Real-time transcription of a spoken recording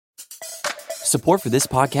Support for this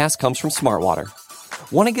podcast comes from Smartwater.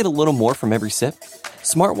 Want to get a little more from every sip?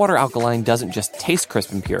 Smartwater Alkaline doesn't just taste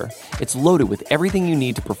crisp and pure, it's loaded with everything you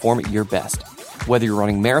need to perform at your best, whether you're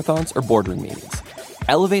running marathons or boardroom meetings.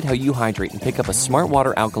 Elevate how you hydrate and pick up a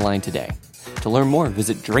Smartwater Alkaline today. To learn more,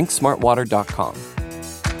 visit drinksmartwater.com.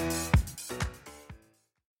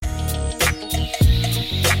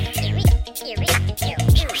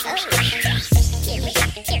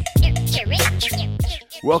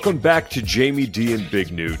 Welcome back to Jamie D and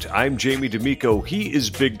Big Newt. I'm Jamie D'Amico. He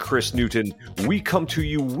is Big Chris Newton. We come to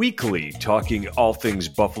you weekly talking all things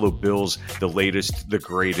Buffalo Bills, the latest, the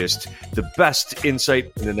greatest, the best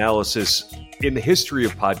insight and analysis in the history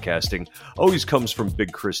of podcasting always comes from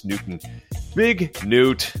Big Chris Newton. Big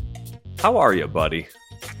Newt, how are you, buddy?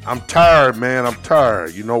 I'm tired, man. I'm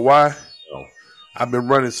tired. You know why? Oh. I've been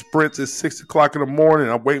running sprints at 6 o'clock in the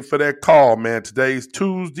morning. I'm waiting for that call, man. Today's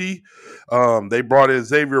Tuesday. They brought in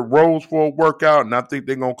Xavier Rhodes for a workout, and I think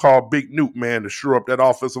they're going to call Big Newt, man, to shore up that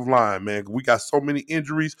offensive line, man. We got so many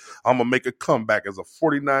injuries. I'm going to make a comeback as a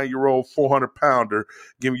 49-year-old, 400-pounder,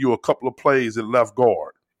 giving you a couple of plays at left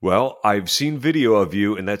guard. Well, I've seen video of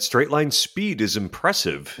you, and that straight line speed is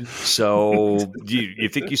impressive. So, you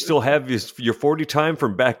think you still have your 40 time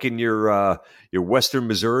from back in your Western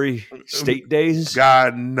Missouri state days?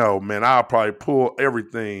 God, no, man. I'll probably pull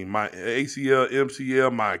everything. My ACL,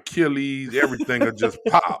 MCL, my Achilles, everything will just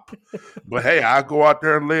pop. But, hey, I go out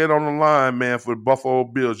there and lay it on the line, man, for the Buffalo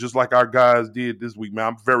Bills, just like our guys did this week, man.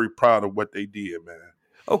 I'm very proud of what they did, man.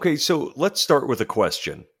 Okay, so let's start with a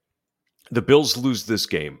question. The Bills lose this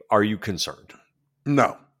game. Are you concerned?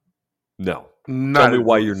 No. Tell me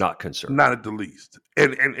why you're not concerned. Not at the least.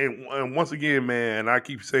 And once again, man, I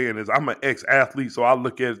keep saying this, I'm an ex-athlete, so I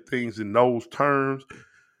look at things in those terms.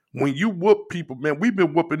 When you whoop people, man, we've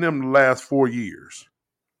been whooping them the last 4 years,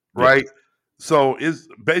 right? Yeah. So it's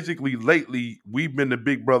basically lately we've been the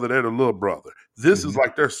big brother, they're the little brother. This is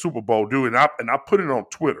like their Super Bowl, dude. And I put it on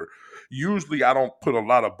Twitter. Usually I don't put a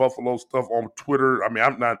lot of Buffalo stuff on Twitter. I mean,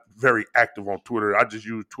 I'm not very active on Twitter. I just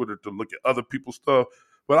use Twitter to look at other people's stuff.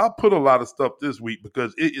 But I put a lot of stuff this week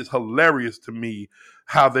because it is hilarious to me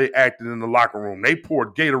how they acted in the locker room. They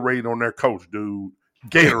poured Gatorade on their coach, dude.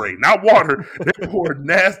 Gatorade, not water. They poured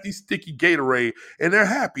nasty, sticky Gatorade, and they're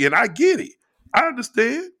happy. And I get it. I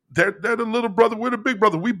understand. They're the little brother. We're the big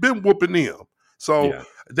brother. We've been whooping them. So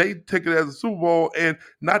they take it as a Super Bowl. And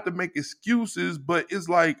not to make excuses, but it's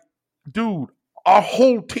like, dude, our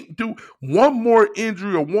whole team, dude, one more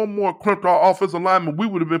injury or one more crump to our offensive lineman, we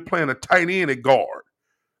would have been playing a tight end at guard.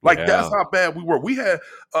 That's how bad we were. We had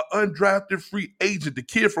an undrafted free agent, the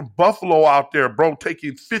kid from Buffalo out there, bro,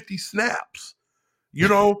 taking 50 snaps. You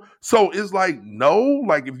know? So it's like, no.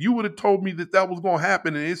 Like, if you would have told me that was going to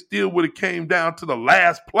happen and it still would have came down to the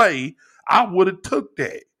last play, I would have took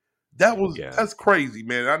that. That's crazy,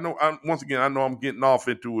 man. I know I'm getting off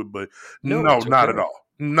into it, but no, not at all.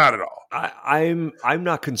 Not at all. I'm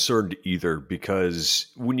not concerned either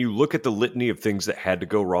because when you look at the litany of things that had to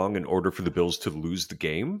go wrong in order for the Bills to lose the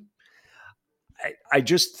game, I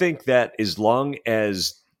just think that as long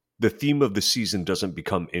as the theme of the season doesn't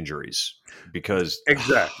become injuries, because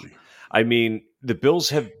exactly. I mean, the Bills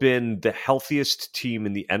have been the healthiest team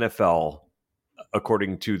in the NFL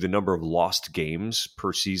according to the number of lost games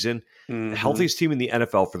per season, the healthiest team in the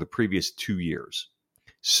NFL for the previous 2 years.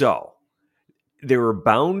 So they were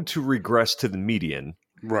bound to regress to the median.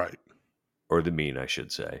 Right. Or the mean, I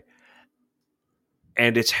should say.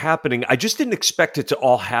 And it's happening. I just didn't expect it to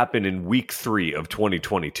all happen in week 3 of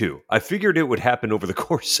 2022. I figured it would happen over the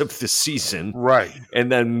course of the season. Right.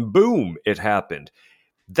 And then, boom, it happened.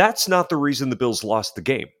 That's not the reason the Bills lost the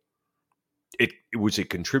game. It was a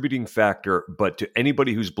contributing factor, but to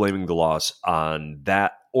anybody who's blaming the loss on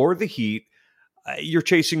that or the heat, you're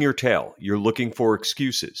chasing your tail. You're looking for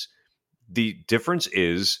excuses. The difference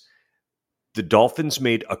is the Dolphins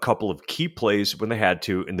made a couple of key plays when they had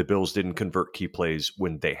to, and the Bills didn't convert key plays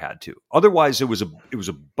when they had to. Otherwise, it was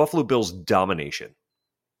a Buffalo Bills domination.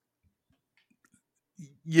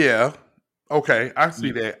 Yeah. Okay, I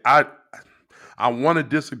see that. I want to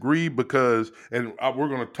disagree because, and we're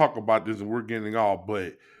going to talk about this and we're getting off,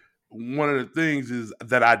 but one of the things is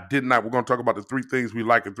that I did not, we're going to talk about the 3 things we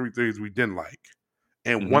like and 3 things we didn't like.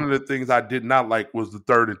 And one of the things I did not like was the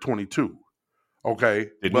 3rd and 22. Okay.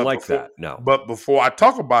 Didn't like that, no. But before I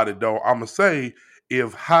talk about it, though, I'm going to say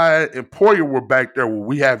if Hyde and Poyer were back there, would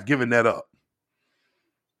we have given that up?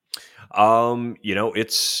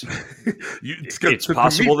 It's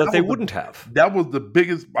possible that they wouldn't have. That was the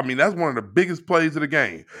biggest. I mean, that's one of the biggest plays of the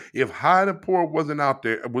game. If Hyde and Poyer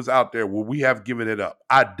was out there, would we have given it up?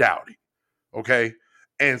 I doubt it. Okay.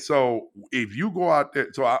 And so if you go out there,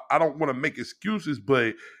 so I don't want to make excuses,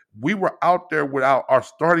 but we were out there without our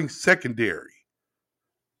starting secondary.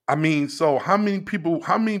 I mean, so how many people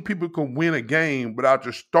can win a game without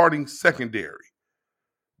your starting secondary?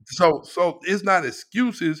 So it's not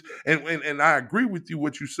excuses, and I agree with you.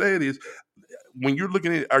 What you said is, when you're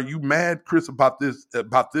looking at, are you mad, Chris, about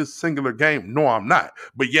this singular game? No, I'm not.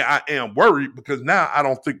 But yeah, I am worried because now I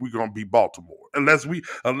don't think we're going to beat Baltimore unless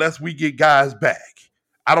we get guys back.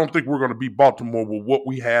 I don't think we're going to beat Baltimore with what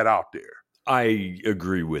we had out there. I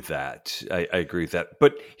agree with that. I agree with that.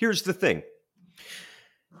 But here's the thing.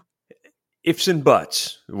 Ifs and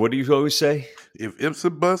buts. What do you always say? If ifs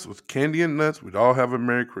and buts was candy and nuts, we'd all have a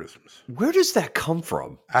Merry Christmas. Where does that come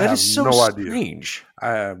from? I That is so have no idea. strange.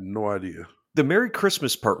 I have no idea. The Merry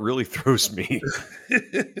Christmas part really throws me.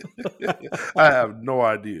 I have no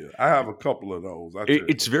idea. I have a couple of those.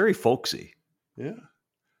 It's very folksy.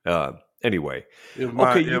 Yeah. Anyway. You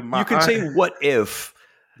can say, what if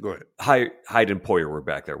Go ahead. Hyde and Poyer were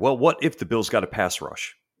back there? Well, what if the Bills got a pass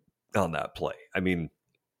rush on that play? I mean,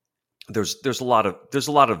 there's a lot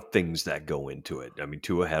of things that go into it. I mean,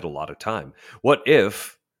 Tua had a lot of time. What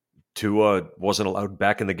if Tua wasn't allowed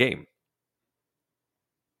back in the game?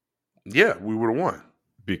 Yeah, we would have won.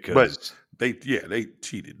 Because they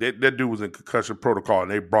cheated. That dude was in concussion protocol, and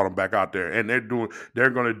they brought him back out there, and they're going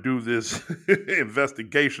to do this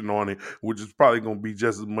investigation on it, which is probably going to be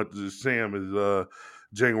just as much as a sham as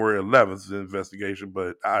January 11th's investigation.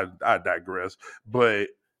 But I digress. But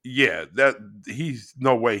yeah, he's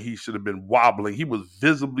no way he should have been wobbling. He was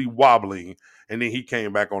visibly wobbling, and then he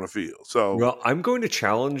came back on the field. So, well, I'm going to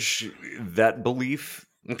challenge that belief.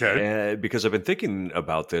 Okay. Because I've been thinking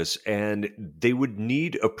about this, and they would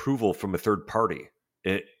need approval from a third party,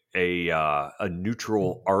 a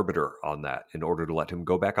neutral arbiter on that, in order to let him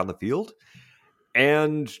go back on the field.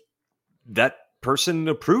 And that person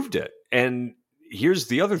approved it. And here's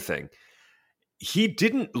the other thing. He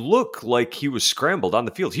didn't look like he was scrambled on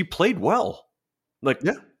the field. He played well.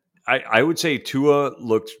 Yeah. I would say Tua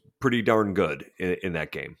looked pretty darn good in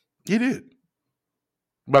that game. He did.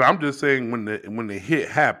 But I'm just saying, when the hit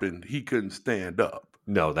happened, he couldn't stand up.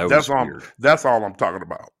 No, that's weird. That's all I'm talking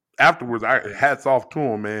about. Afterwards, hats off to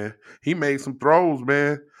him, man. He made some throws,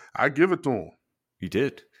 man. I give it to him. He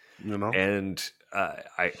did. And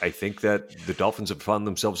I think that the Dolphins have found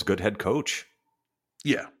themselves a good head coach.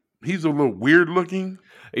 Yeah. He's a little weird looking.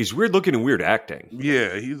 He's weird looking and weird acting.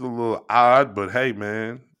 Yeah, he's a little odd, but hey,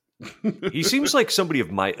 man. He seems like somebody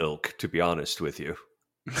of my ilk, to be honest with you.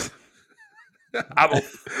 I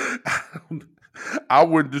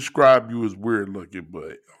wouldn't describe you as weird looking,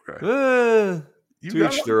 but okay. To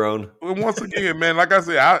each their own. Once again, man, like I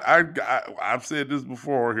said, I've said this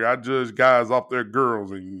before here. I judge guys off their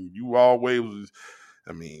girls, and you always,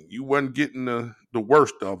 you wasn't getting the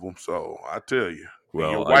worst of them. So I tell you,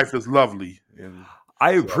 well, your wife is lovely. And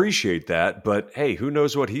I appreciate that, but hey, who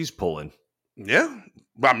knows what he's pulling? Yeah.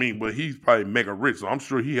 But he's probably mega rich, so I'm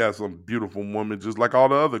sure he has some beautiful woman, just like all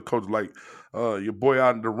the other coaches, like your boy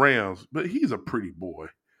out in the Rams. But he's a pretty boy.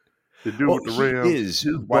 The dude with the Rams,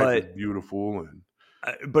 his wife is beautiful.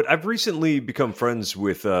 But I've recently become friends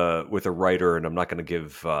with a writer, and I'm not going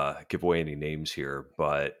to give away any names here.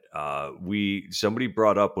 But somebody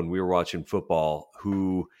brought up when we were watching football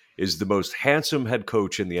who is the most handsome head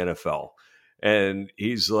coach in the NFL, and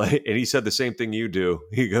he's like, and he said the same thing you do.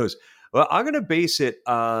 He goes, well, I'm going to base it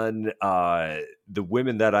on the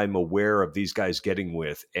women that I'm aware of these guys getting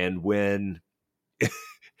with. And when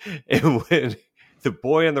the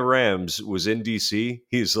boy on the Rams was in DC,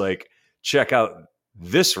 he's like, check out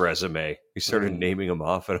this resume. He started naming them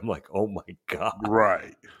off, and I'm like, oh my God.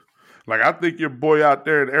 Right. Like, I think your boy out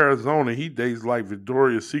there in Arizona, he dates like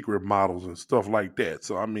Victoria's Secret models and stuff like that.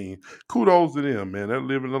 So, kudos to them, man. They're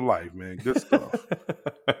living the life, man. Good stuff.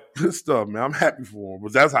 Good stuff, man. I'm happy for them.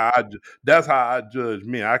 But that's how I judge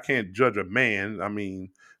men. I can't judge a man.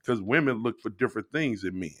 Because women look for different things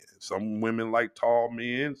in men. Some women like tall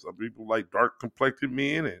men. Some people like dark complected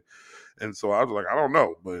men. And so I was like, I don't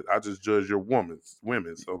know, but I just judge your women.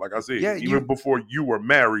 So like I said, even before you were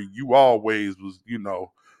married, you always was,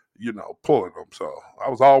 pulling them. So I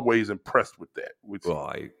was always impressed with that.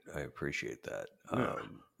 I appreciate that. Yeah.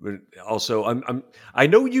 But also, I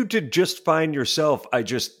know you did just fine yourself. I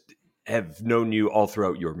just have known you all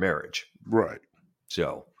throughout your marriage. Right.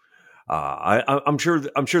 So I'm sure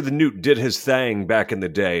the Newt did his thing back in the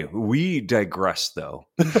day. We digress, though.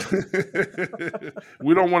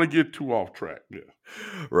 We don't want to get too off track. Yeah.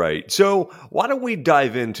 Right. So why don't we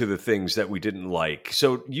dive into the things that we didn't like?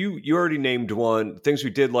 So you already named one, things we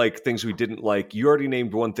did like, things we didn't like. You already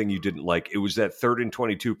named one thing you didn't like. It was that 3rd and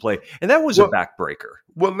 22 play, and that was a backbreaker.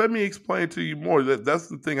 Well, let me explain to you more. That's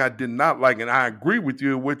the thing I did not like, and I agree with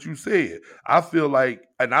you in what you said. I feel like,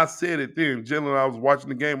 and I said it then, Jalen, I was watching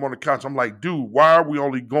the game on the couch. I'm like, dude, why are we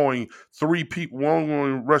only going 3 people? We're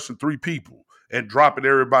only rushing 3 people and dropping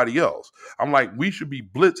everybody else. I'm like, we should be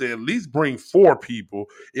blitzing, at least bring 4 people,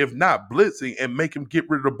 if not blitzing, and make them get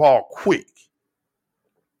rid of the ball quick.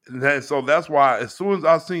 And so that's why as soon as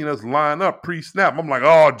I seen us line up pre-snap, I'm like,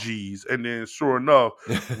 oh, geez. And then sure enough,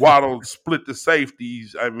 Waddle split the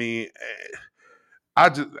safeties. I mean, I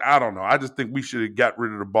don't know. I just think we should have got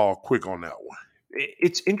rid of the ball quick on that one.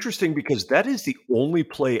 It's interesting because that is the only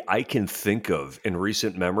play I can think of in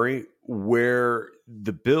recent memory where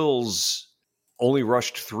the Bills only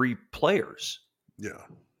rushed 3 players. Yeah.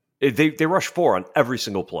 They rushed 4 on every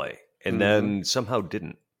single play and then somehow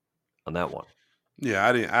didn't on that one. Yeah,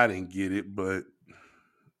 I didn't get it, but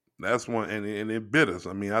that's one, and it bit us.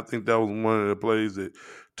 I mean, I think that was one of the plays that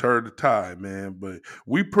turned the tide, man. But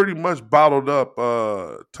we pretty much bottled up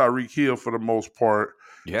Tyreek Hill for the most part.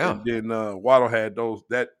 Yeah, and then Waddle had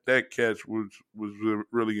that catch was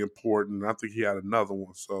really important. I think he had another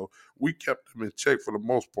one, so we kept him in check for the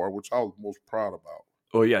most part, which I was most proud about.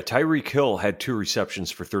 Oh yeah, Tyreek Hill had 2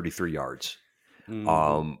 receptions for 33 yards.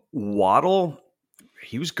 Waddle,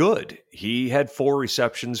 he was good. He had 4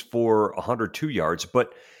 receptions for 102 yards,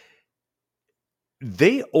 but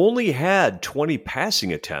they only had 20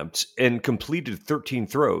 passing attempts and completed 13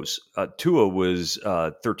 throws. Tua was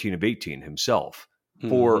 13 of 18 himself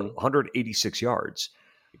for 186 yards.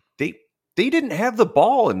 They didn't have the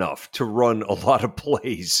ball enough to run a lot of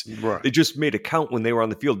plays. Right. They just made a count when they were on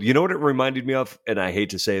the field. You know what it reminded me of? And I hate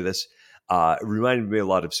to say this. It reminded me a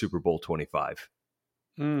lot of Super Bowl 25.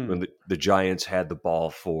 When the Giants had the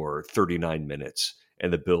ball for 39 minutes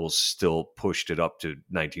and the Bills still pushed it up to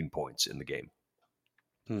 19 points in the game.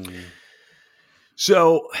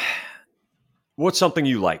 So what's something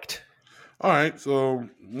you liked? All right. So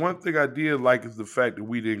one thing I did like is the fact that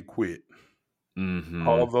we didn't quit.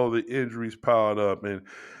 Although the injuries piled up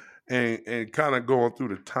and kind of going through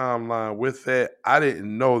the timeline with that, I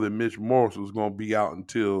didn't know that Mitch Morse was going to be out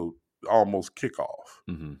until almost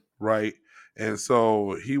kickoff. Right. And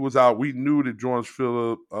so he was out. We knew that Jordan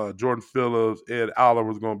Phillips, Ed Aller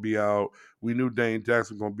was going to be out. We knew Dane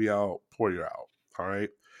Jackson was going to be out, Poyer out. All right.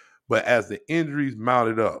 But as the injuries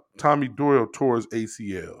mounted up, Tommy Doyle tore his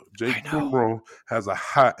ACL. Jake Kumerow has a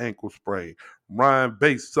high ankle sprain. Ryan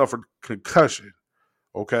Bates suffered concussion.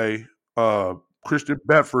 Okay. Christian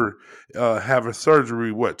Bedford having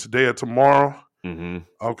surgery, today or tomorrow?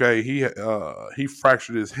 Okay. He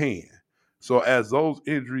fractured his hand. So as those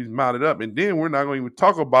injuries mounted up, and then we're not going to even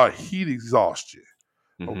talk about heat exhaustion,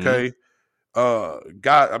 okay?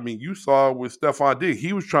 You saw with Stephon Diggs,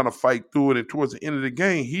 he was trying to fight through it, and towards the end of the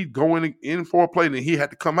game, he'd go in for a play, and he had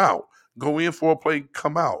to come out. Go in for a play,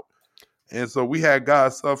 come out. And so we had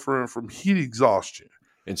guys suffering from heat exhaustion.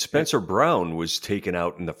 And Spencer Brown was taken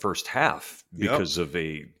out in the first half because of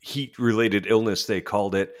a heat-related illness, they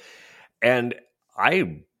called it. And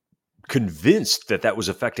I'm convinced that was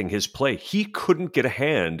affecting his play. He couldn't get a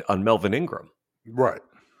hand on Melvin Ingram. Right.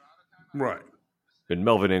 And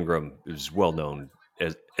Melvin Ingram is well known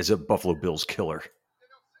as a Buffalo Bills killer.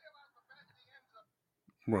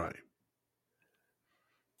 Right.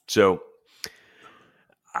 So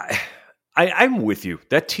I'm with you.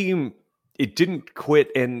 That team, it didn't quit,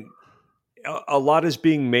 and a lot is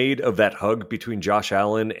being made of that hug between Josh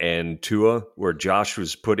Allen and Tua, where Josh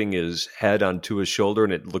was putting his head on Tua's shoulder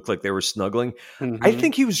and it looked like they were snuggling. I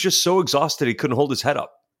think he was just so exhausted he couldn't hold his head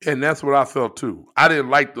up. And that's what I felt too. I didn't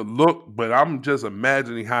like the look, but I'm just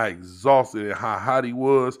imagining how exhausted and how hot he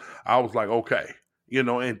was. I was like, okay.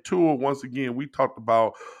 And Tua, once again, we talked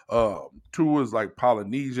about Tua's like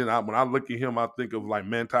Polynesian. When I look at him, I think of like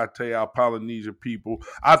Manti Te'o, Polynesian people.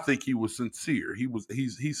 I think he was sincere.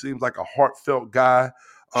 He seems like a heartfelt guy.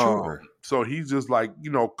 Sure. So he's just like,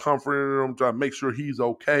 comforting him, trying to make sure he's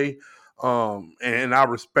okay. And I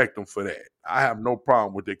respect him for that. I have no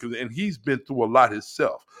problem with it. And he's been through a lot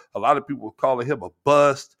himself. A lot of people were calling him a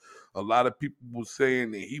bust. A lot of people were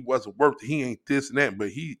saying that he wasn't worth it. He ain't this and that, but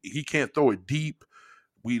he can't throw it deep.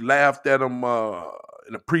 We laughed at him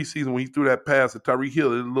in the preseason when he threw that pass to Tyreek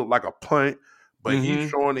Hill. It looked like a punt, but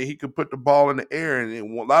he's showing that he could put the ball in the air. And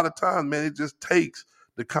a lot of times, man, it just takes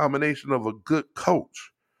the combination of a good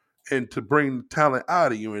coach and to bring the talent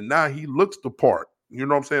out of you. And now he looks the part. You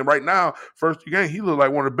know what I'm saying? Right now, first game, he looked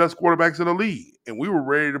like one of the best quarterbacks in the league. And we were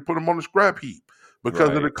ready to put him on the scrap heap because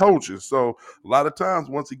of the coaches. So a lot of times,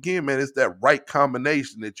 once again, man, it's that right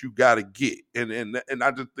combination that you got to get. And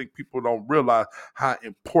I just think people don't realize how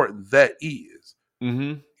important that is.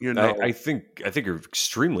 Mm-hmm. You know, I think you're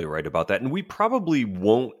extremely right about that. And we probably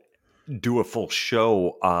won't do a full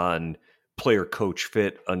show on player coach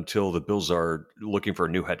fit until the Bills are looking for a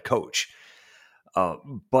new head coach.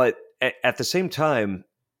 But at the same time,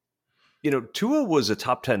 Tua was a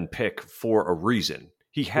top 10 pick for a reason.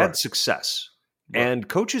 He had success, and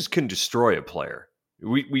coaches can destroy a player.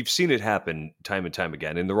 We've seen it happen time and time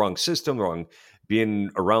again in the wrong system,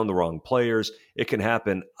 being around the wrong players. It can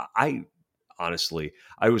happen. Honestly,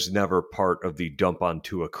 I was never part of the dump on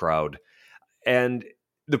Tua crowd. And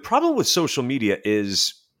the problem with social media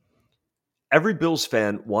is every Bills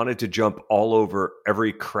fan wanted to jump all over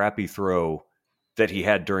every crappy throw that he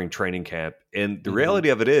had during training camp. And the reality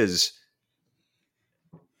of it is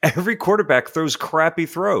every quarterback throws crappy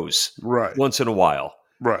throws once in a while.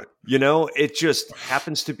 Right. It just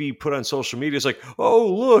happens to be put on social media. It's like,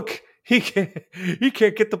 oh, look, he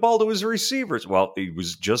can't get the ball to his receivers. Well, he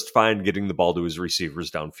was just fine getting the ball to his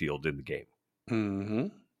receivers downfield in the game. Mm-hmm.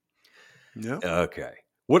 Yeah. Okay.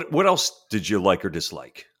 What else did you like or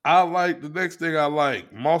dislike? The next thing I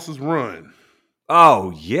like, Moss's run.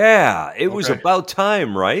 Oh, yeah. It was about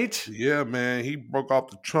time, right? Yeah, man. He broke off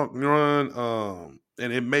the chunk run,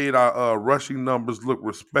 and it made our rushing numbers look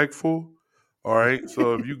respectful. All right.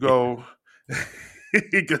 So if you go,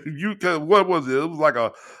 what was it? It was like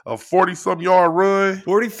a 40-some yard run.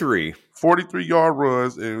 43 yard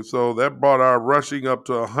runs. And so that brought our rushing up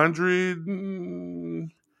to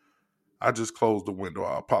 100. I just closed the window.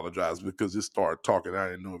 I apologize because it started talking. I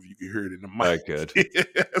didn't know if you could hear it in the mic. Good.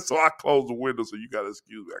 So I closed the window. So you got to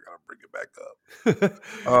excuse me. I got to bring it back up.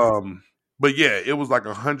 But yeah, it was like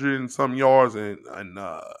 100 and some yards, and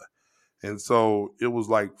so it was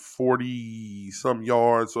like 40 some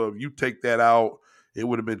yards. So if you take that out, it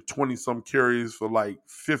would have been 20 some carries for like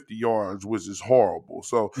 50 yards, which is horrible.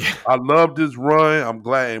 So I love this run. I'm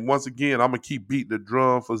glad. And once again, I'm gonna keep beating the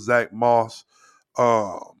drum for Zach Moss.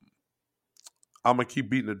 I'm gonna keep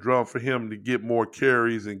beating the drum for him to get more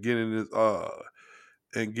carries and get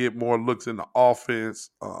more looks in the offense.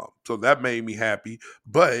 So that made me happy.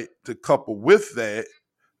 But to couple with that,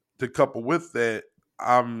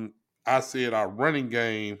 I said our running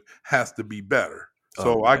game has to be better.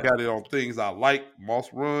 So I got it on things I like, Moss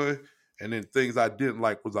run, and then things I didn't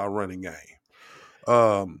like was our running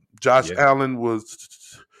game. Josh Allen,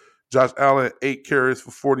 8 carries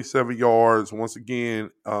for 47 yards. Once again,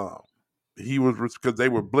 he was because they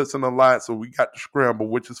were blitzing a lot, so we got to scramble,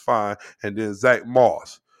 which is fine. And then Zach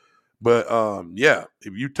Moss. But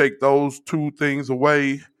if you take those two things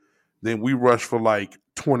away, then we rush for like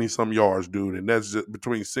 20 some yards, dude. And that's just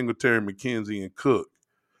between Singletary, McKenzie, and Cook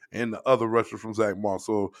and the other rushers from Zach Moss.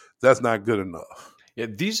 So that's not good enough. Yeah,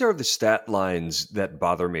 these are the stat lines that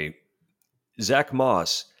bother me. Zach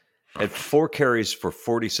Moss had 4 carries for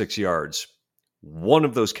 46 yards. One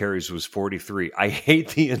of those carries was 43. I hate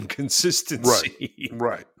the inconsistency.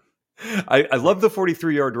 Right. I love the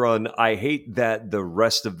 43-yard run. I hate that the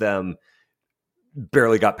rest of them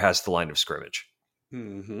barely got past the line of scrimmage.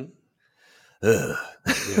 Mm-hmm. Yeah.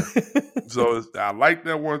 So I like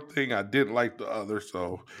that one thing. I didn't like the other.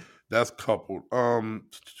 So that's coupled. Another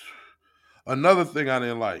thing I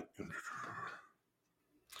didn't like,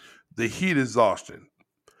 the heat exhaustion.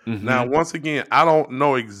 Mm-hmm. Now, once again, I don't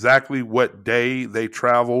know exactly what day they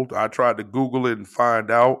traveled. I tried to Google it and find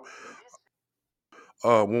out.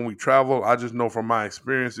 When we travel, I just know from my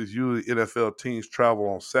experiences, usually NFL teams travel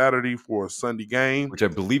on Saturday for a Sunday game. Which I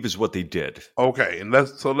believe is what they did. Okay, and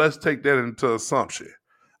let's take that into assumption.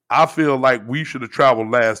 I feel like we should have traveled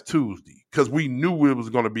last Tuesday because we knew it was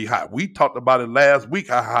going to be hot. We talked about it last week,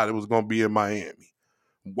 how hot it was going to be in Miami.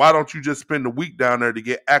 Why don't you just spend a week down there to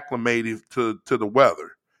get acclimated to the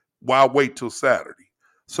weather? Why wait till Saturday?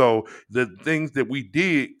 So the things that we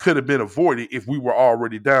did could have been avoided if we were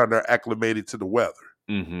already down there acclimated to the weather.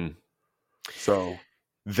 Mm-hmm. So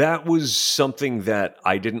that was something that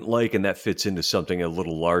I didn't like, and that fits into something a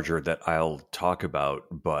little larger that I'll talk about.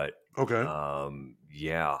 But okay,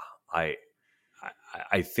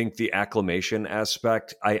 I think the acclimation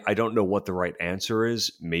aspect. I don't know what the right answer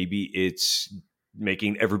is. Maybe it's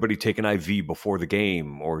making everybody take an IV before the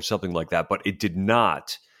game or something like that. But it did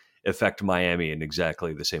not affect Miami in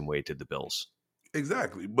exactly the same way it did the Bills.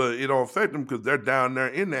 Exactly, but it don't affect them because they're down there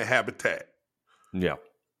in their habitat. Yeah.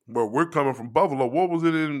 Well, we're coming from Buffalo. What was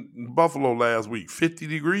it in Buffalo last week? 50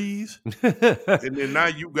 degrees? And then now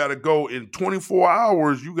you got to go in 24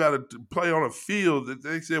 hours. You got to play on a field that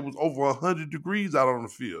they said was over 100 degrees out on the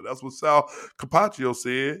field. That's what Sal Capaccio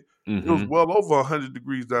said. It was well over 100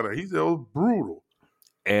 degrees down there. He said it was brutal.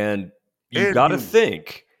 And you And got to humid.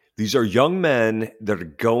 think, these are young men that are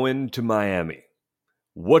going to Miami.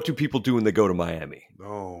 What do people do when they go to Miami?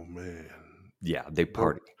 Oh, man. Yeah, they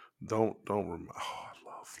party. Don't remind. Oh, I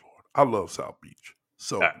love Florida. I love South Beach.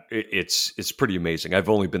 So it's pretty amazing. I've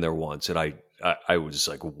only been there once, and I was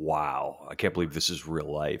like, wow, I can't believe this is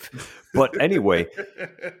real life. But anyway,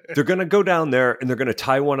 they're going to go down there, and they're going to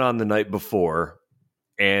tie one on the night before.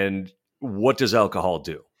 And what does alcohol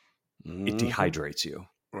do? It dehydrates you.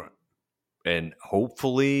 Right. And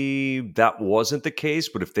hopefully that wasn't the case.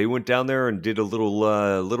 But if they went down there and did a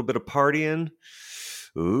little bit of partying,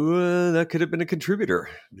 that could have been a contributor.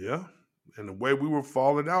 Yeah. And the way we were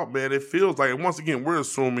falling out, man, it feels like, and once again, we're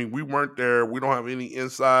assuming we weren't there. We don't have any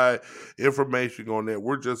inside information on that.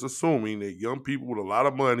 We're just assuming that young people with a lot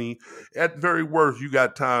of money, at very worst, you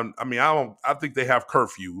got time. I mean, I think they have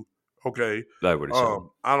curfew. Okay. I would assume.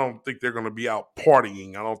 I don't think they're going to be out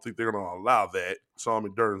partying. I don't think they're going to allow that. Tommy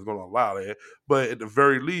Durden's going to allow that. But at the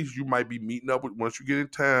very least, you might be meeting up with, once you get in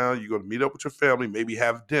town, you're going to meet up with your family, maybe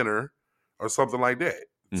have dinner or something like that.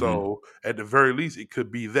 Mm-hmm. So at the very least, it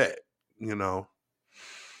could be that, you know.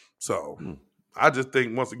 So I just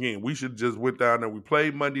think, once again, we should just went down there. We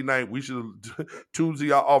played Monday night. We should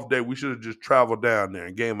Tuesday off day. We should have just traveled down there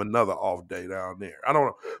and gave them another off day down there. I don't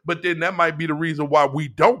know, but then that might be the reason why we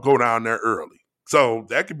don't go down there early. So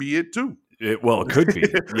that could be it too. It could be.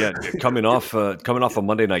 Yeah, coming off a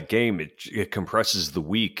Monday night game, it compresses the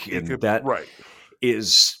week,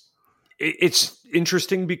 It's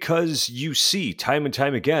interesting because you see time and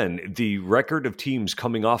time again the record of teams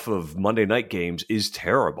coming off of Monday night games is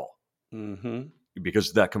terrible. Mm-hmm.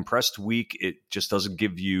 Because that compressed week, it just doesn't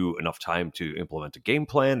give you enough time to implement a game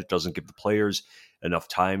plan. It doesn't give the players enough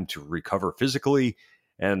time to recover physically.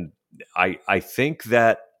 And I think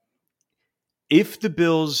that if the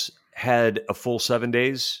Bills had a full 7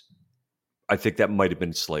 days, I think that might have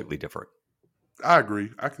been slightly different. I agree.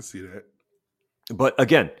 I can see that. But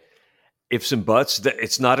again, ifs and buts,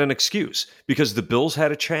 it's not an excuse because the Bills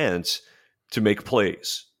had a chance to make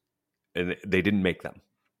plays and they didn't make them.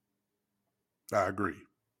 I agree.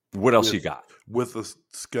 What else you got? With a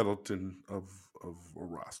skeleton of a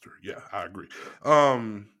roster. Yeah, I agree.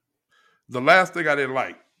 The last thing I didn't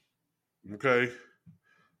like, okay,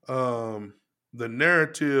 the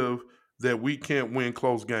narrative that we can't win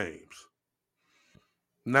close games.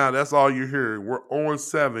 Now, that's all you're hearing. We're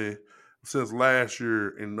 0-7 since last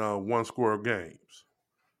year in one-score games.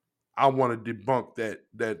 I want to debunk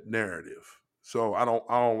that narrative. So I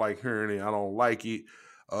don't like hearing it. I don't like it.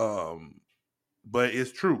 But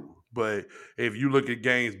it's true. But if you look at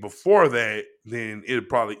games before that, then it'll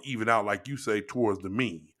probably even out, like you say, towards the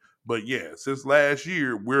mean. But yeah, since last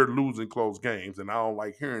year, we're losing close games, and I don't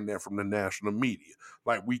like hearing that from the national media.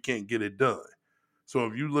 Like, we can't get it done. So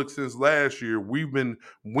if you look since last year, we've been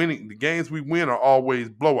winning. The games we win are always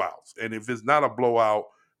blowouts. And if it's not a blowout,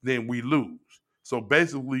 then we lose. So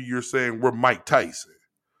basically, you're saying we're Mike Tyson.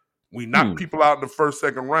 We knock people out in the first,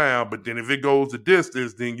 second round, but then if it goes the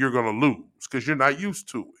distance, then you're going to lose because you're not used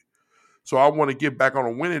to it. So I want to get back on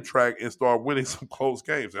a winning track and start winning some close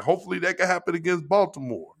games. And hopefully that can happen against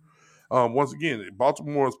Baltimore. Once again,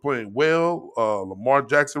 Baltimore is playing well. Lamar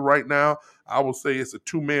Jackson right now, I will say it's a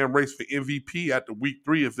two-man race for MVP after week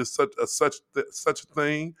 3 if it's such a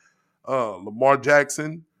thing. Lamar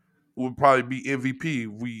Jackson would probably be MVP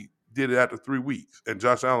if we did it after 3 weeks, and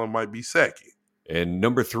Josh Allen might be second. And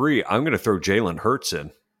number 3, I'm going to throw Jalen Hurts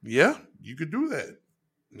in. Yeah, you could do that.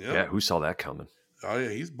 Yeah, who saw that coming? Oh, yeah,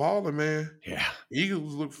 he's balling, man. Yeah.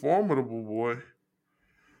 Eagles look formidable, boy.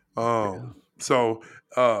 So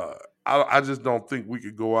I just don't think we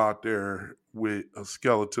could go out there with a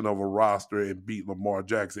skeleton of a roster and beat Lamar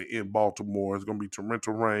Jackson in Baltimore. It's going to be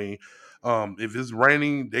torrential rain. If it's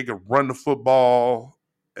raining, they can run the football,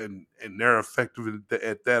 and they're effective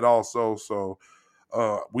at that also. So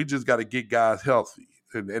we just got to get guys healthy.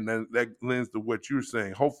 And that lends to what you're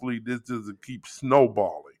saying. Hopefully this doesn't keep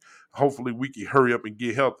snowballing. Hopefully we can hurry up and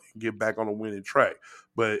get healthy and get back on the winning track.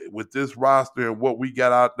 But with this roster and what we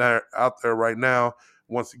got out there right now,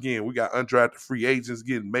 once again, we got undrafted free agents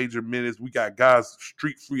getting major minutes. We got guys,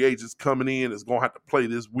 street free agents coming in that's going to have to play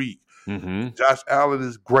this week. Mm-hmm. Josh Allen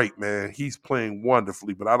is great, man. He's playing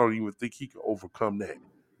wonderfully, but I don't even think he can overcome that.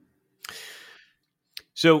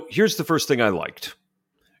 So here's the first thing I liked.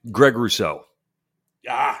 Greg Rousseau.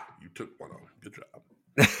 Yeah, you took one on. Good job.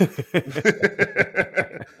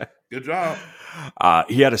 Good job.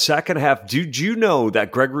 He had a sack and a half. Did you know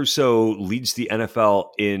that Greg Rousseau leads the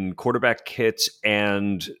NFL in quarterback hits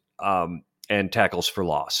and tackles for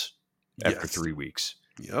loss after 3 weeks?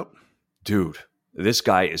 Yep. Dude, this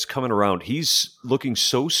guy is coming around. He's looking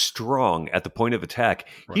so strong at the point of attack.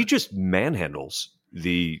 Right. He just manhandles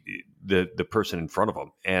the person in front of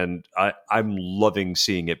him. And I'm loving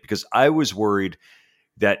seeing it because I was worried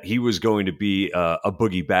that he was going to be a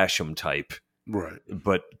Boogie Basham type. Right.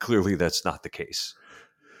 But clearly that's not the case.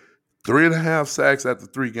 3.5 sacks after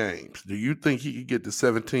 3 games. Do you think he could get to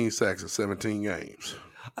 17 sacks in 17 games?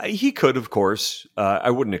 He could, of course.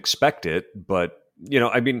 I wouldn't expect it, but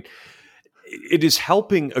I mean, it is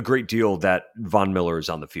helping a great deal that Von Miller is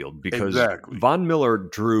on the field because Von Miller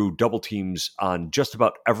drew double teams on just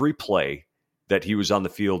about every play that he was on the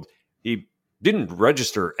field. He didn't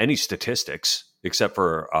register any statistics except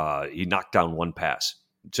for he knocked down 1 pass.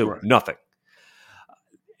 So nothing.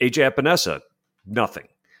 AJ Epinesa, nothing.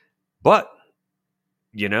 But,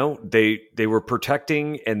 they were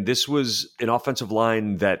protecting, and this was an offensive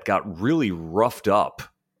line that got really roughed up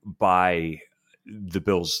by the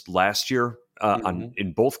Bills last year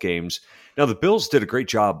in both games. Now, the Bills did a great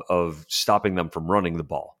job of stopping them from running the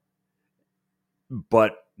ball.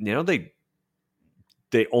 But,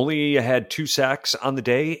 they only had 2 sacks on the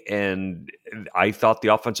day, and I thought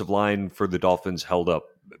the offensive line for the Dolphins held up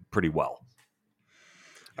pretty well.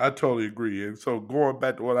 I totally agree. And so going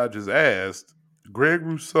back to what I just asked, Greg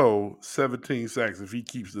Rousseau, 17 sacks if he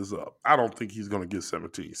keeps this up. I don't think he's going to get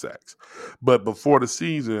 17 sacks. But before the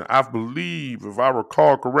season, I believe, if I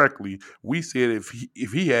recall correctly, we said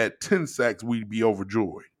if he had 10 sacks, we'd be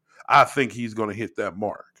overjoyed. I think he's going to hit that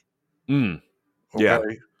mark. Okay? Yeah.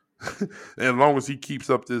 And as long as he keeps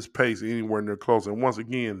up this pace anywhere near close. And once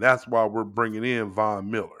again, that's why we're bringing in Von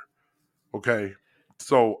Miller. Okay?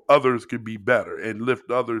 So others could be better and lift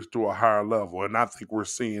others to a higher level. And I think we're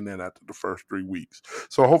seeing that after the first 3 weeks.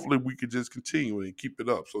 So hopefully we could just continue and keep it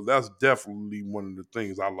up. So that's definitely one of the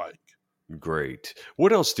things I like. Great.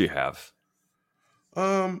 What else do you have?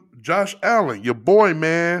 Josh Allen, your boy,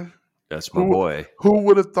 man. That's my boy. Who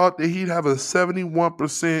would have thought that he'd have a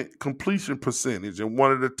 71% completion percentage and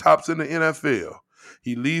one of the tops in the NFL?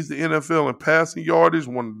 He leads the NFL in passing yardage,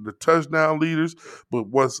 one of the touchdown leaders. But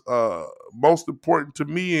what's most important to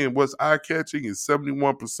me and what's eye-catching is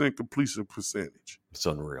 71% completion percentage. It's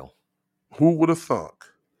unreal. Who would have thunk?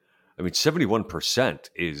 I mean, 71%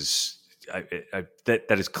 is that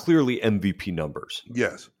is clearly MVP numbers.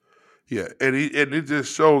 Yes. Yeah, and it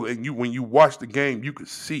just shows, and when you watch the game, you could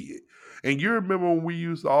see it. And you remember when we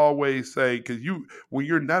used to always say, because when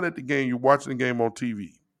you're not at the game, you're watching the game on TV,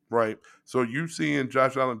 right? So you seeing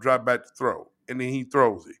Josh Allen drop back to throw, and then he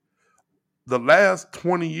throws it. The last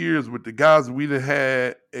 20 years with the guys we done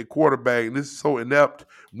had at quarterback, and this is so inept,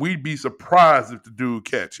 we'd be surprised if the dude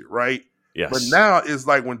catch it, right? Yes. But now it's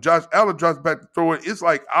like when Josh Allen drops back to throw it, it's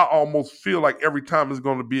like I almost feel like every time it's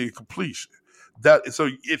going to be a completion. So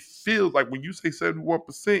it feels like when you say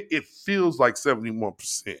 71%, it feels like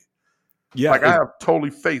 71%. Yeah, like I have totally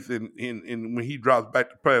faith in when he drops back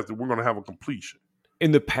to pass that we're going to have a completion.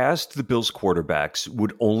 In the past, the Bills quarterbacks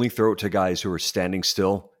would only throw it to guys who were standing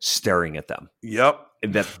still, staring at them. Yep.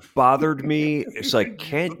 And that bothered me. It's like,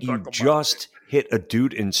 can't you just hit a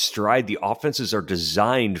dude in stride? The offenses are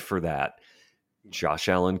designed for that. Josh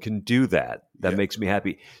Allen can do that. That makes me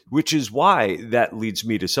happy, which is why that leads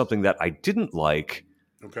me to something that I didn't like.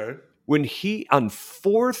 Okay. When he, on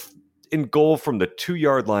 4th and goal from the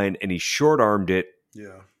 2-yard line, and he short-armed it.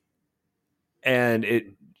 Yeah. And it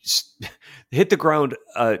hit the ground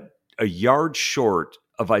a yard short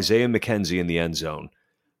of Isaiah McKenzie in the end zone.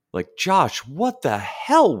 Like, Josh, what the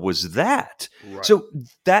hell was that? Right. So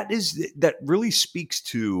that really speaks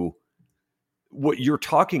to what you're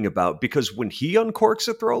talking about, because when he uncorks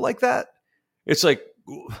a throw like that, it's like,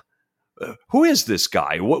 who is this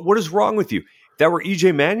guy? What is wrong with you? If that were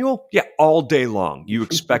EJ Manuel, yeah, all day long. You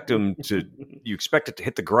expect it to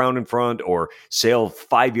hit the ground in front or sail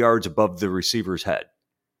 5 yards above the receiver's head.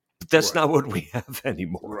 But that's not what we have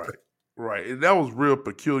anymore. Right. And that was real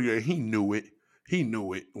peculiar. He knew it.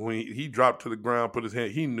 When he dropped to the ground, put his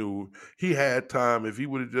hand, he knew he had time. If he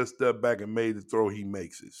would have just stepped back and made the throw, he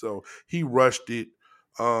makes it. So he rushed it.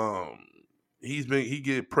 He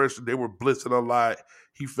get pressure. They were blitzing a lot.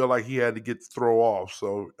 He felt like he had to get the throw off.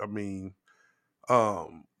 So, I mean,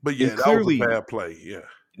 but yeah, that was a bad play. Yeah.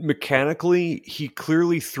 Mechanically, he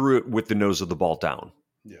clearly threw it with the nose of the ball down.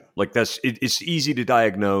 Yeah. Like it's easy to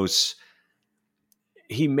diagnose.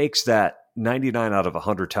 He makes that 99 out of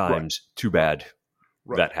 100 times. Right. Too bad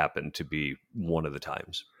that happened to be one of the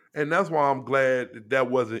times. And that's why I'm glad that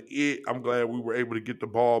wasn't it. I'm glad we were able to get the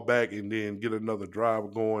ball back and then get another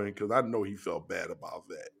drive going because I know he felt bad about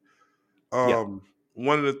that. Yeah.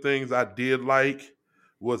 One of the things I did like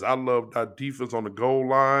was I loved our defense on the goal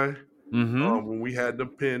line. Mm-hmm. When we had them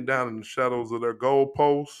pinned down in the shadows of their goal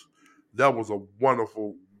posts, that was a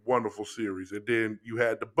wonderful, wonderful series. And then you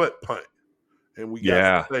had the butt punt, and we got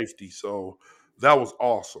Yeah. the safety. So that was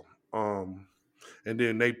awesome. And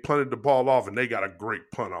then they punted the ball off, and they got a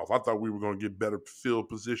great punt off. I thought we were going to get better field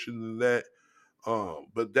position than that.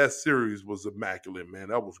 But that series was immaculate, man.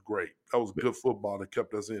 That was great. That was good football that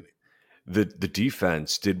kept us in it. The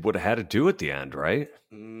defense did what it had to do at the end, right?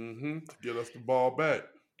 To get us the ball back.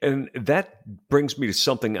 And that brings me to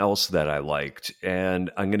something else that I liked.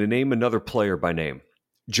 And I'm going to name another player by name.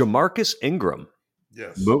 Jamarcus Ingram.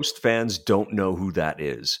 Yes. Most fans don't know who that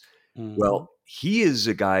is. Well, he is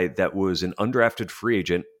a guy that was an undrafted free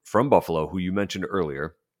agent from Buffalo, who you mentioned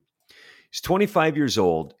earlier. He's 25 years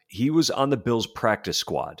old. He was on the Bills practice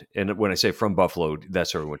squad. And when I say from Buffalo,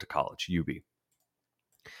 that's where he went to college, UB.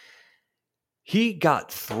 He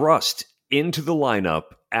got thrust into the lineup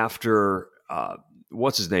after,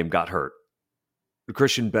 what's his name, got hurt.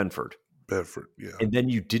 Christian Benford. Yeah. And then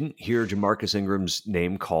you didn't hear Jamarcus Ingram's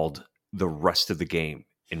name called the rest of the game.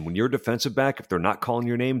 And when you're a defensive back, if they're not calling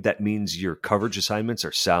your name, that means your coverage assignments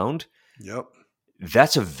are sound. Yep.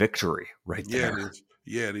 That's a victory right there. It is.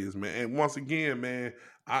 Yeah, it is, man. And once again, man,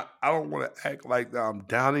 I don't want to act like I'm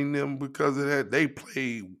downing them because of that. They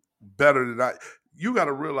play better than I. You got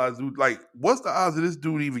to realize, dude, like, what's the odds of this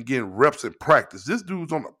dude even getting reps in practice? This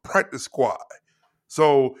dude's on the practice squad.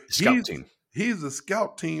 So Scout team. He's a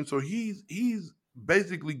scout team, so he's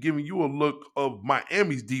basically giving you a look of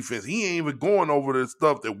Miami's defense. He ain't even going over the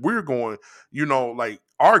stuff that we're going, like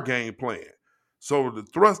our game plan. So to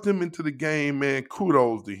thrust him into the game, man,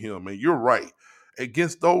 kudos to him. And you're right.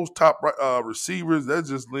 Against those top receivers, that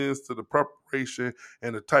just lends to the preparation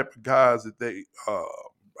and the type of guys that they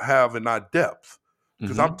have in our depth.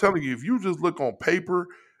 Because I'm telling you, if you just look on paper,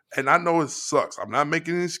 and I know it sucks. I'm not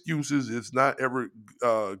making excuses. It's not ever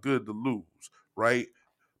good to lose, right?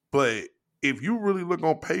 But if you really look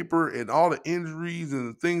on paper and all the injuries and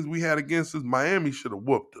the things we had against us, Miami should have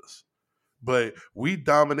whooped us. But we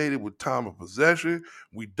dominated with time of possession.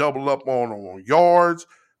 We doubled up on yards.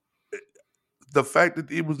 The fact that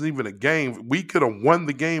it wasn't even a game, we could have won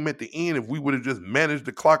the game at the end if we would have just managed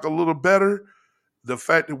the clock a little better. The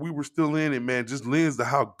fact that we were still in it, man, just lends to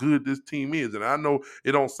how good this team is. And I know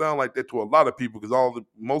it don't sound like that to a lot of people because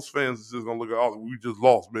most fans is just gonna look at, we just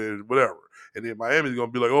lost, man, whatever. And then Miami's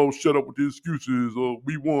gonna be like, oh, shut up with the excuses, or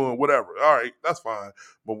we won, whatever. All right, that's fine.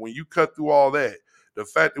 But when you cut through all that, the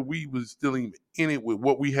fact that we was still in it with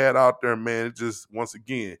what we had out there, man, it just, once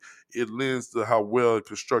again, it lends to how well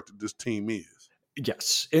constructed this team is.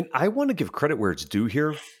 Yes. And I want to give credit where it's due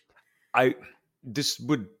here. This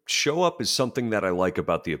would show up as something that I like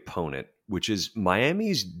about the opponent, which is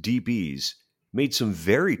Miami's DBs made some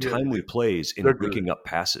very timely plays in breaking up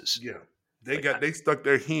passes. Yeah. They stuck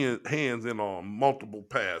their hands in on multiple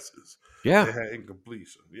passes. Yeah. They had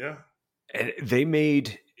incompletion. Yeah. And they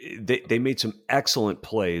made some excellent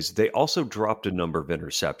plays. They also dropped a number of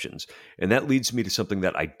interceptions. And that leads me to something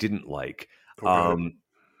that I didn't like. Okay.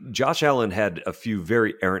 Josh Allen had a few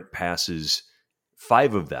very errant passes,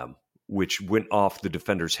 5 of them, which went off the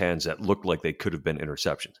defender's hands that looked like they could have been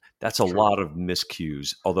interceptions. That's a lot of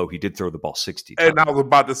miscues, although he did throw the ball 60 times. And I was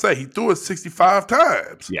about to say, he threw it 65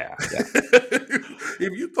 times. Yeah.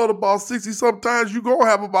 If you throw the ball 60 sometimes, you're going to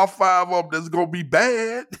have about 5 of them that's going to be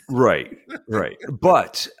bad. Right.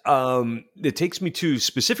 But it takes me to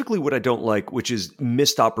specifically what I don't like, which is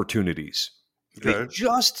missed opportunities. Okay. They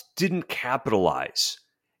just didn't capitalize.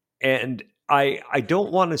 And I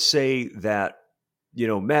don't want to say that,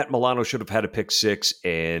 Matt Milano should have had a pick 6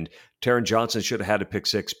 and Taron Johnson should have had a pick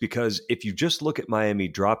 6, because if you just look at Miami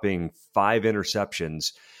dropping 5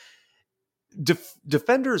 interceptions,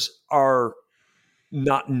 defenders are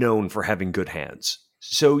not known for having good hands.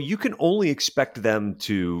 So you can only expect them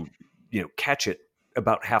to, catch it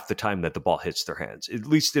about half the time that the ball hits their hands, at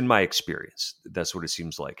least in my experience. That's what it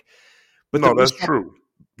seems like. But no, that's true.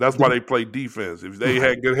 That's why they play defense. If they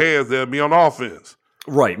had good hands, they'd be on offense.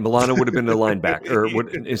 Right. Milano would have been a linebacker, or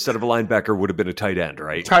instead of a linebacker, would have been a tight end,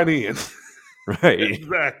 right? Tight end. Right.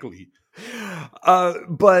 Exactly.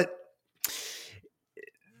 But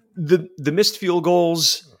the missed field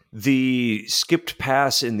goals, the skipped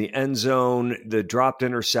pass in the end zone, the dropped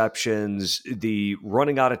interceptions, the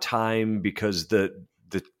running out of time because the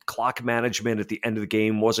clock management at the end of the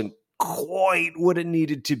game wasn't quite what it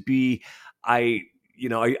needed to be.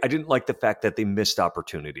 I didn't like the fact that they missed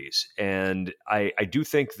opportunities. And I do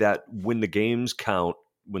think that when the games count,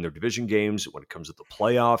 when they're division games, when it comes to the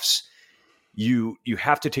playoffs, you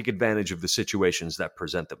have to take advantage of the situations that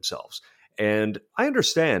present themselves. And I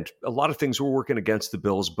understand a lot of things were working against the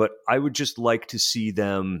Bills, but I would just like to see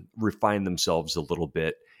them refine themselves a little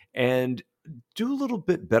bit and do a little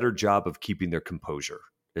bit better job of keeping their composure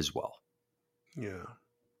as well. Yeah.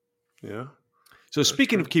 Yeah. So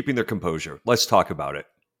speaking of keeping their composure, let's talk about it.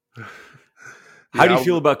 Yeah, How do you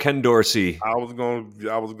feel about Ken Dorsey? I was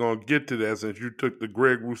gonna get to that since you took the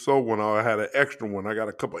Greg Rousseau one. I had an extra one. I got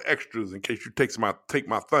a couple extras in case you take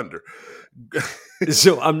my thunder.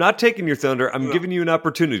 So I'm not taking your thunder. I'm giving you an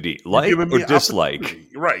opportunity, like or dislike.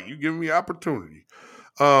 Right, you giving me opportunity.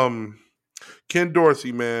 Ken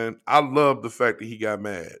Dorsey, man, I love the fact that he got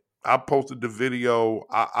mad. I posted the video.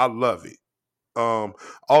 I love it.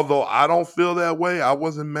 Although I don't feel that way, I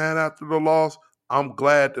wasn't mad after the loss. I'm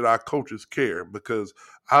glad that our coaches care because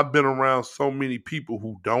I've been around so many people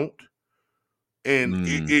who don't, and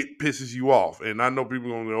it pisses you off. And I know people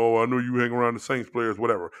going to go, I know you hang around the Saints players,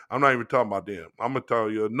 whatever. I'm not even talking about them. I'm going to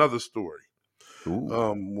tell you another story.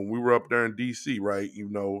 When we were up there in D.C., right,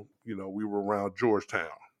 we were around Georgetown,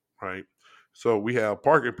 right? So we have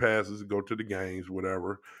parking passes to go to the games,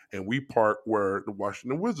 whatever, and we park where the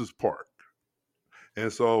Washington Wizards park. And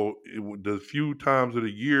so the few times of the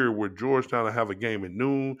year where Georgetown will have a game at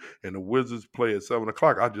noon and the Wizards play at 7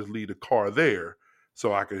 o'clock, I just leave the car there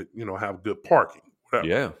so I could, have good parking. Whatever.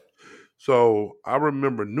 Yeah. So I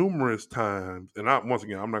remember numerous times, and once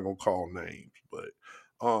again, I'm not going to call names, but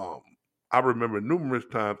I remember numerous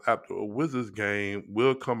times after a Wizards game,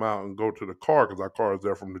 we'll come out and go to the car because our car is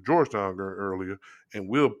there from the Georgetown game earlier, and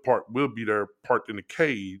we'll be there parked in the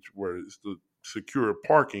cage where it's the secure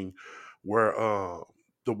parking where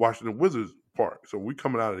the Washington Wizards park. So we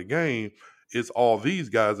coming out of the game, it's all these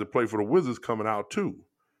guys that play for the Wizards coming out too.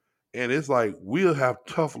 And it's like, we'll have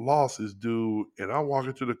tough losses, dude. And I walk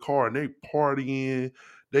into the car and they partying.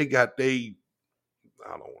 I don't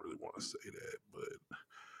really want to say that, but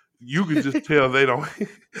you can just tell they don't,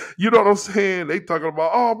 you know what I'm saying? They talking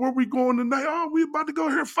about, oh, where we going tonight? Oh, we about to go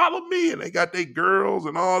here, follow me. And they got their girls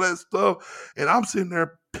and all that stuff. And I'm sitting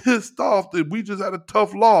there pissed off that we just had a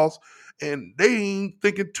tough loss. And they ain't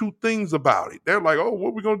thinking two things about it. They're like, oh,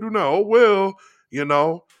 what we going to do now? Oh, well,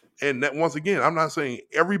 And that, once again, I'm not saying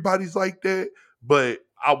everybody's like that, but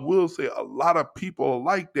I will say a lot of people are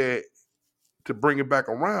like that, to bring it back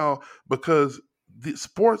around, because the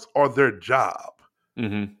sports are their job.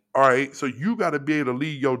 Mm-hmm. All right. So you got to be able to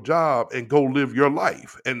leave your job and go live your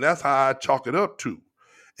life. And that's how I chalk it up to.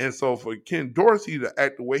 And so for Ken Dorsey to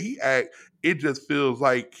act the way he act, it just feels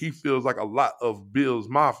like he feels like a lot of Bills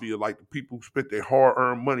Mafia, like the people who spent their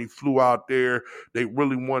hard-earned money flew out there. They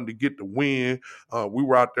really wanted to get the win. We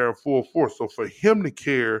were out there in full force. So for him to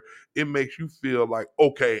care, it makes you feel like,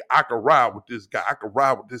 okay, I can ride with this guy. I can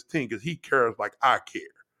ride with this team because he cares like I care.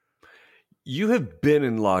 You have been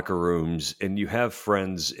in locker rooms and you have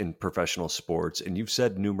friends in professional sports, and you've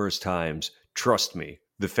said numerous times, trust me,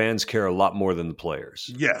 the fans care a lot more than the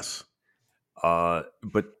players. Yes.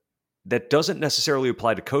 But that doesn't necessarily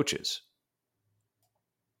apply to coaches,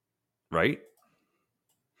 right?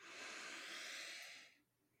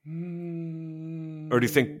 Or do you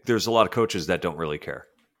think there's a lot of coaches that don't really care?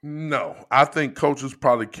 No, I think coaches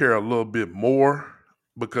probably care a little bit more,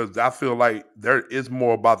 because I feel like there is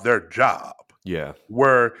more about their job. Yeah.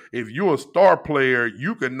 Where if you're a star player,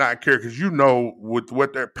 you can not care because with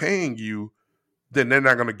what they're paying you, then they're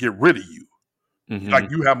not going to get rid of you. Mm-hmm.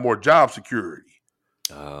 Like, you have more job security.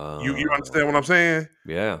 You understand what I'm saying?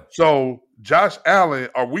 Yeah. So Josh Allen,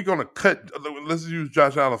 are we going to cut? Let's use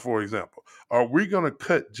Josh Allen for example. Are we going to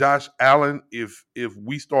cut Josh Allen if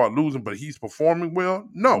we start losing, but he's performing well?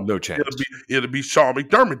 No chance. It'll be Sean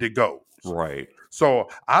McDermott that goes. Right. So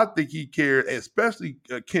I think he cared, especially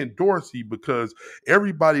Ken Dorsey, because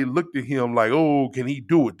everybody looked at him like, oh, can he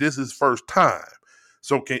do it? This is first time.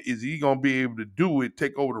 So is he going to be able to do it,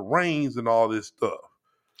 take over the reins and all this stuff?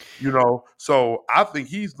 So I think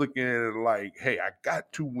he's looking at it like, hey, I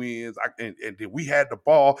got 2 wins, and then we had the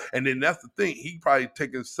ball. And then that's the thing. He probably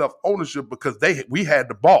taking self-ownership because we had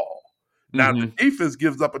the ball. Now, the defense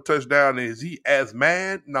gives up a touchdown. And is he as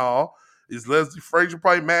mad? No. Is Leslie Frazier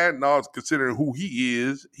probably mad? No, it's considering who he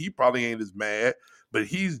is. He probably ain't as mad, but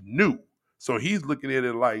he's new. So he's looking at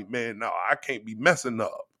it like, man, no, I can't be messing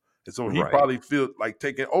up. And so he probably feels like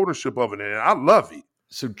taking ownership of it. And I love it.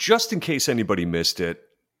 So just in case anybody missed it,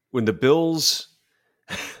 when the Bills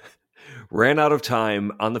ran out of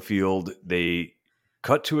time on the field, they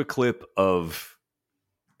cut to a clip of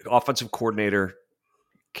offensive coordinator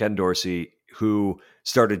Ken Dorsey who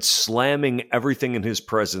started slamming everything in his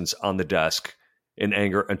presence on the desk in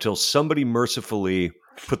anger until somebody mercifully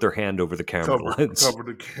put their hand over the camera lens. Cover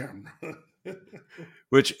the camera.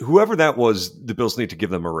 Which, whoever that was, the Bills need to give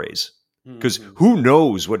them a raise. Because who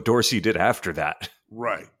knows what Dorsey did after that?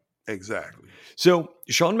 Right. Exactly. So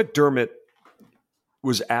Sean McDermott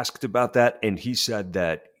was asked about that, and he said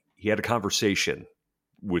that he had a conversation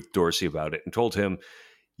with Dorsey about it and told him,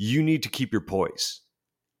 you need to keep your poise.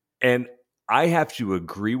 And I have to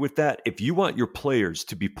agree with that. If you want your players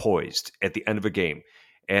to be poised at the end of a game,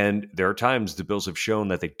 and there are times the Bills have shown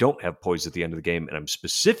that they don't have poise at the end of the game, and I'm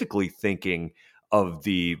specifically thinking of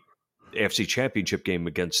the AFC Championship game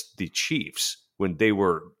against the Chiefs when they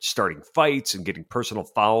were starting fights and getting personal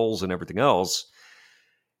fouls and everything else.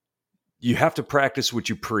 You have to practice what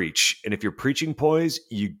you preach. And if you're preaching poise,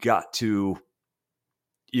 you got to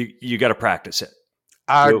practice it.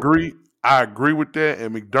 I agree. I agree with that.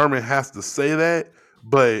 And McDermott has to say that,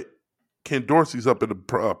 but Ken Dorsey's up in the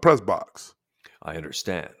press box. I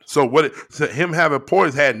understand. So him having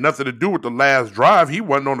poise had nothing to do with the last drive. He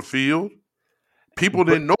wasn't on the field. People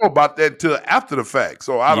didn't know about that until after the fact.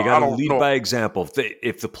 So I don't know. Lead by example.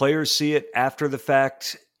 If the players see it after the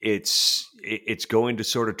fact, it's going to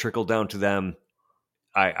sort of trickle down to them.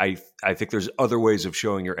 I think there's other ways of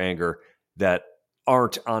showing your anger that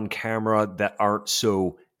aren't on camera, that aren't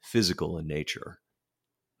so physical in nature.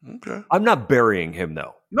 Okay. I'm not burying him,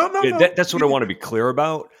 though. No. That's what I want to be clear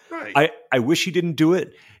about. Right. I wish he didn't do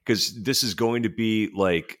it, because this is going to be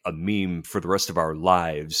like a meme for the rest of our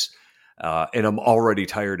lives. And I'm already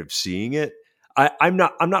tired of seeing it. I'm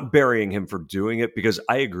not burying him for doing it, because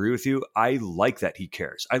I agree with you. I like that he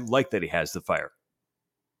cares. I like that he has the fire.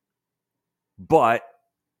 But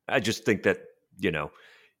I just think that,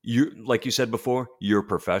 you, like you said before, you're a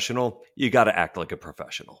professional. You got to act like a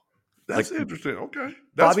professional. That's interesting. Okay.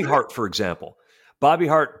 Bobby Hart, for example. Bobby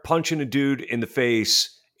Hart punching a dude in the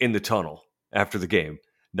face in the tunnel after the game.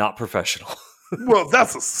 Not professional. Well,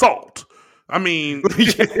 that's assault. I mean,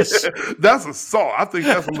 yes. That's assault. I think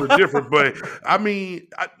that's a little different. But, I mean,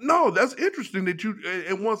 no, that's interesting that you –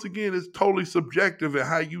 and once again, it's totally subjective in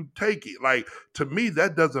how you take it. Like, to me,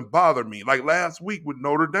 that doesn't bother me. Like last week with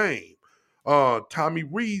Notre Dame, Tommy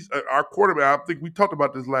Rees, our quarterback – I think we talked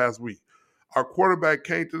about this last week. Our quarterback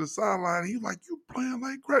came to the sideline. He's like, "You playing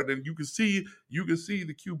like crap." And you can see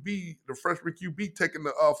the QB, the freshman QB, taking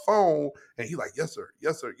the phone, and he's like, "Yes, sir,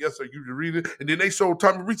 yes, sir, yes, sir." You can read it, and then they showed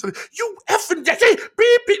Tommy Rees, "You effing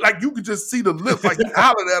beep." Like you could just see the lips, like he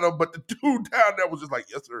hollered at him, but the dude down there was just like,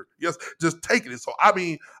 "Yes, sir, yes," just taking it. So I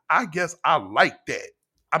mean, I guess I like that.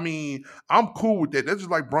 I mean, I'm cool with that. That's just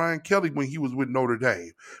like Brian Kelly when he was with Notre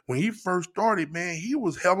Dame. When he first started, man, he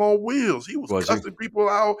was hell on wheels. He was cussing people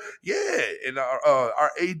out. Yeah. And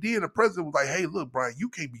our AD and the president was like, "Hey, look, Brian, you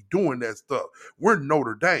can't be doing that stuff. We're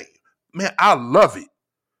Notre Dame." Man, I love it.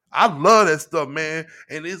 I love that stuff, man.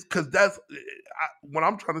 And it's because what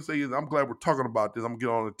I'm trying to say is I'm glad we're talking about this. I'm going to get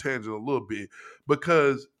on a tangent a little bit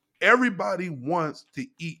because everybody wants to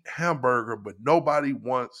eat hamburger, but nobody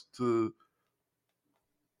wants to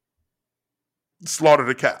slaughter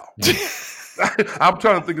the cow. I'm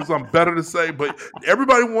trying to think of something better to say, but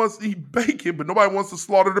everybody wants to eat bacon, but nobody wants to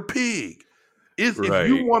slaughter the pig. If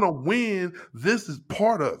you want to win, this is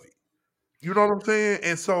part of it. You know what I'm saying?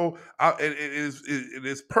 And so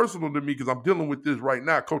it's personal to me because I'm dealing with this right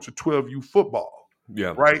now, coaching 12U football.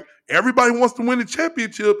 Yeah. Right? Everybody wants to win the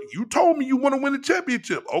championship. You told me you want to win the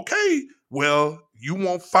championship. Okay. Well, you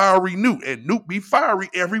want fiery Newt, and Newt be fiery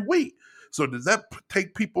every week. So does that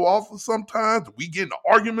take people off of sometimes? Do we get into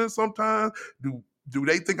arguments sometimes? Do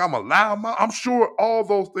they think I'm a loudmouth? I'm sure all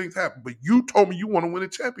those things happen. But you told me you want to win a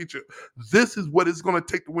championship. This is what it's going to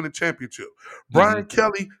take to win a championship. Brian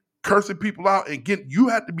Kelly cursing people out, and you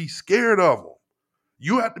have to be scared of them.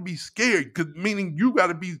 You have to be scared, meaning you got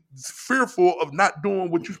to be fearful of not doing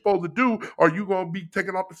what you're supposed to do, or you're going to be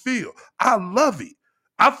taken off the field. I love it.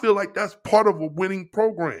 I feel like that's part of a winning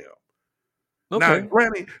program. Okay.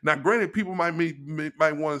 Now, granted, people might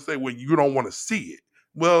want to say, "Well, you don't want to see it."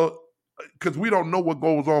 Well, because we don't know what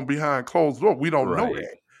goes on behind closed doors. We don't know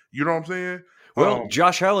that. You know what I'm saying? Well,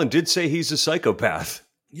 Josh Allen did say he's a psychopath.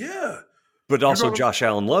 Yeah. But also Josh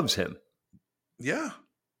Allen loves him. Yeah.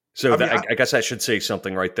 So I guess I should say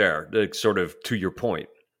something right there, sort of to your point.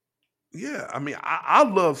 Yeah, I mean, I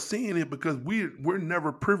love seeing it because we're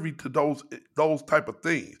never privy to those type of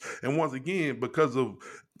things. And once again, because of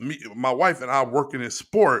my wife and I working in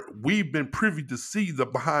sport, we've been privy to see the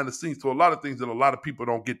behind the scenes to a lot of things that a lot of people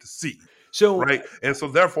don't get to see. So right, and so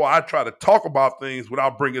therefore I try to talk about things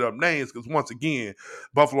without bringing up names because once again,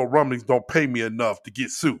 Buffalo Rumblings don't pay me enough to get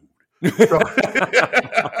sued. So,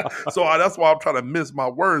 so that's why I'm trying to miss my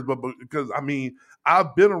words. But because I mean,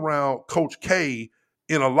 I've been around Coach K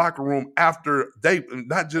in a locker room after they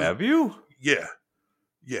not just Have you? yeah.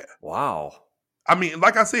 Wow. I mean,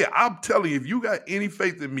 like I said, I'm telling you, if you got any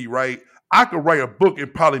faith in me, right, I could write a book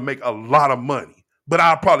and probably make a lot of money, but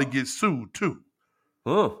I'll probably get sued too.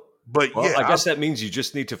 Huh. But Well, yeah, I guess that means you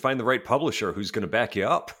just need to find the right publisher who's going to back you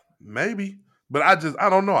up. maybe. But I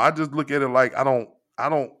don't know. I just look at it like I don't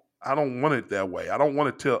want it that way. I don't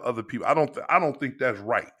want to tell other people. I don't think that's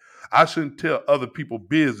right. I shouldn't tell other people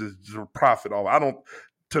business to profit off.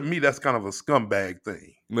 To me, that's kind of a scumbag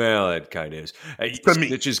thing. Well, it kind of is. Hey, To me.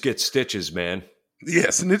 snitches get stitches, man.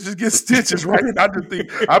 Yes, snitches get stitches, right? And I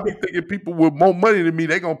be thinking people with more money than me,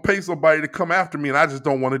 they gonna pay somebody to come after me, and I just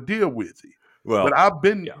don't want to deal with it. Well, but I've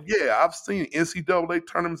seen NCAA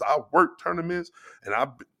tournaments, I've worked tournaments, and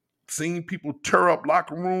I've seen people tear up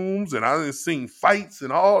locker rooms, and I've seen fights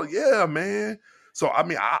and all. Yeah, man. So I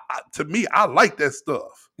mean, to me, I like that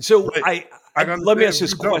stuff. So But let me ask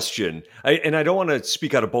this question, and I don't want to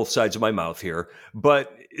speak out of both sides of my mouth here,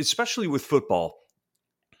 but especially with football,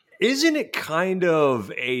 isn't it kind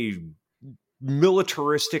of a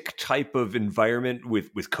militaristic type of environment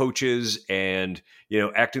with coaches and,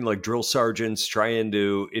 acting like drill sergeants, trying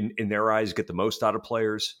to, in their eyes, get the most out of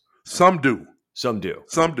players? Some do. Some do.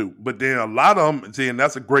 But then a lot of them, and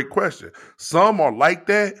that's a great question. Some are like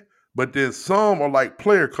that, but then some are like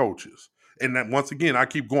player coaches. And then once again, I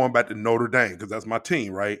keep going back to Notre Dame because that's my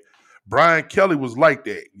team, right? Brian Kelly was like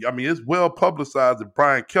that. I mean, it's well publicized that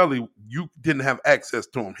Brian Kelly, you didn't have access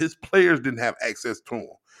to him. His players didn't have access to him.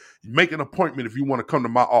 You make an appointment if you want to come to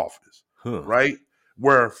my office, right?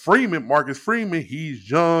 Where Marcus Freeman, he's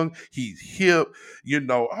young, he's hip,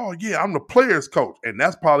 oh yeah, I'm the players coach. And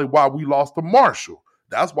that's probably why we lost to Marshall.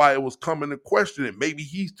 That's why it was coming to question it. Maybe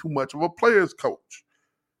he's too much of a players coach.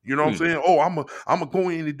 You know what I'm saying? Oh, I'm a go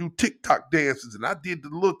in and do TikTok dances, and I did the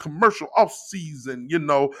little commercial off season.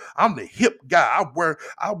 I'm the hip guy.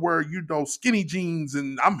 I wear skinny jeans,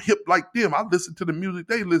 and I'm hip like them. I listen to the music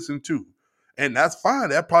they listen to, and that's fine.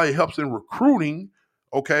 That probably helps in recruiting.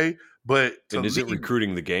 Okay, but is it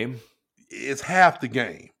recruiting the game? It's half the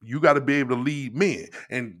game. You got to be able to lead men,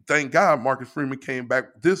 and thank God Marcus Freeman came back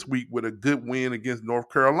this week with a good win against North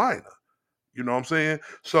Carolina. You know what I'm saying?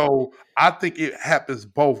 So I think it happens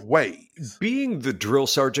both ways. Being the drill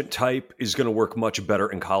sergeant type is going to work much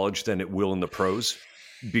better in college than it will in the pros,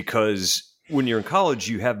 because when you're in college,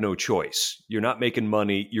 you have no choice. You're not making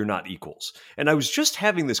money. You're not equals. And I was just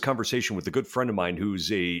having this conversation with a good friend of mine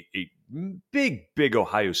who's a big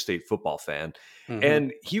Ohio State football fan. Mm-hmm.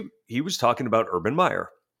 And he was talking about Urban Meyer.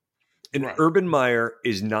 And right. Urban Meyer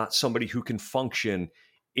is not somebody who can function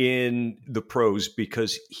in the pros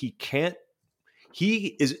because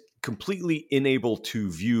he is completely unable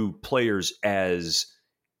to view players as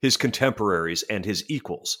his contemporaries and his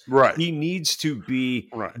equals. Right. He needs to be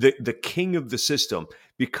the king of the system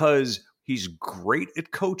because he's great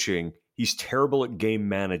at coaching. He's terrible at game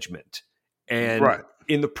management. And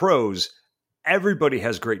in the pros, everybody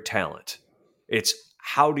has great talent. It's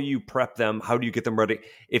how do you prep them? How do you get them ready?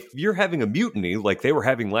 If you're having a mutiny like they were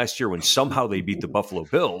having last year when somehow they beat the Buffalo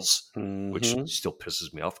Bills, which still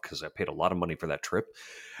pisses me off because I paid a lot of money for that trip,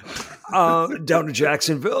 down to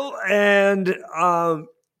Jacksonville. And,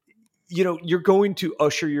 you're going to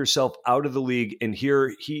usher yourself out of the league. And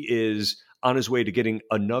here he is on his way to getting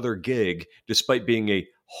another gig, despite being a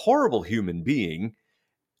horrible human being.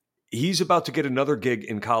 He's about to get another gig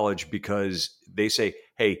in college because they say,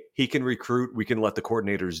 hey, he can recruit. We can let the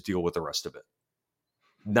coordinators deal with the rest of it.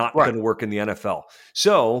 Not going to work in the NFL.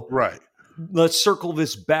 So let's circle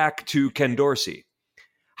this back to Ken Dorsey.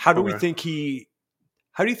 How do you think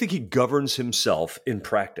he governs himself in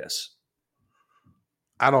practice?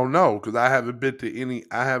 I don't know because I haven't been to any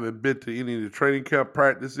of the training camp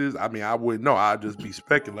practices. I mean, I wouldn't know. I'd just be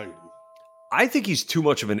speculating. I think he's too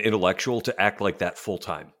much of an intellectual to act like that full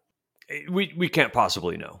time. We can't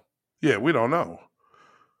possibly know. Yeah, we don't know.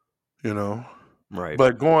 Right.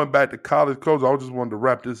 But going back to college coach, I just wanted to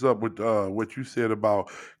wrap this up with what you said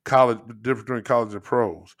about college, the difference between college and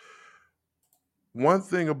pros. One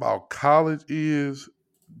thing about college is,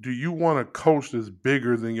 do you want a coach that's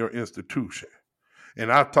bigger than your institution?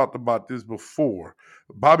 And I talked about this before.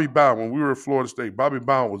 Bobby Bowden, when we were at Florida State, Bobby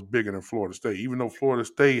Bowden was bigger than Florida State. Even though Florida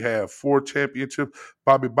State had 4 championships,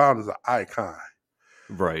 Bobby Bowden is an icon.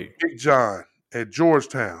 Right. Big John at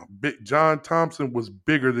Georgetown. Big John Thompson was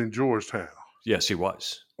bigger than Georgetown. Yes, he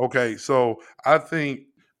was. Okay, so I think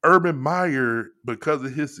Urban Meyer, because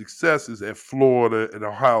of his successes at Florida and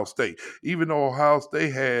Ohio State, even though Ohio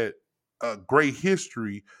State had a great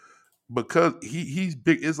history, because he's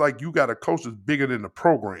big. It's like you got a coach that's bigger than the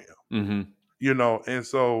program, Mm-hmm. and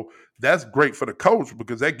so that's great for the coach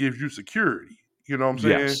because that gives you security. You know what I'm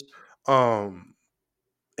saying?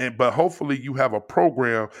 Yes. But hopefully you have a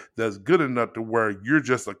program that's good enough to where you're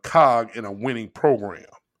just a cog in a winning program.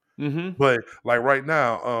 Mm-hmm. But like right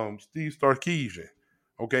now, Steve Sarkisian,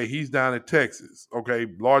 okay, he's down in Texas. Okay,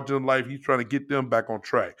 larger than life. He's trying to get them back on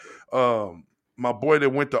track. My boy that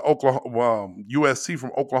went to Oklahoma, USC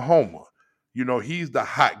from Oklahoma, he's the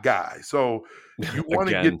hot guy. So you want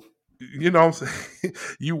to get, Again. what I'm saying,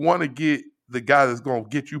 you want to get the guy that's going to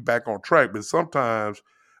get you back on track. But sometimes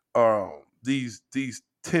these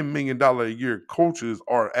 $10 million a year coaches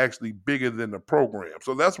are actually bigger than the program.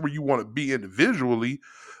 So that's where you want to be individually,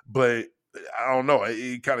 but I don't know.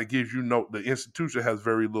 It kind of gives the institution has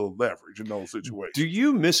very little leverage in those situations. Do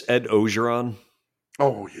you miss Ed Ogeron?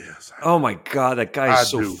 Oh, yes. Oh, my God. That guy is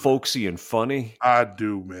so do. folksy and funny. I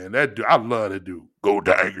do, man. That dude, I love that dude. Go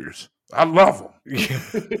Tigers. I love him.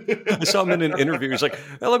 I saw him in an interview. He's like,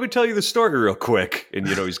 let me tell you the story real quick. And,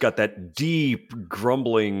 he's got that deep,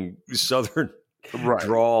 grumbling Southern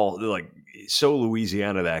drawl, like so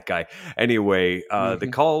Louisiana, that guy. Anyway,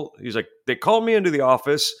 he's like, they called me into the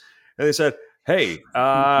office and they said, hey,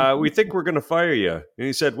 we think we're going to fire you. And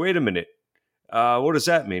he said, wait a minute. What does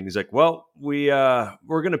that mean? He's like, well, we're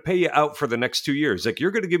going to pay you out for the next 2 years. Like,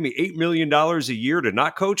 you're going to give me $8 million a year to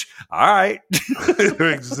not coach? All right.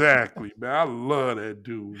 Exactly, man. I love that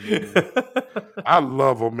dude, man. I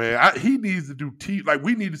love him, man. He needs to do TV. Like,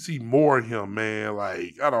 we need to see more of him, man.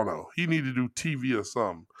 Like, I don't know. He need to do TV or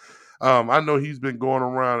something. I know he's been going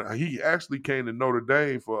around. He actually came to Notre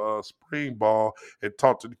Dame for spring ball and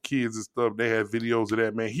talked to the kids and stuff. They had videos of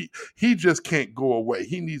that, man. He just can't go away.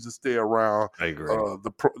 He needs to stay around. I agree.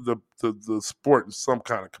 The sport in some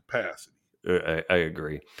kind of capacity. I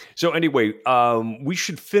agree. So anyway, we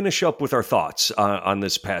should finish up with our thoughts on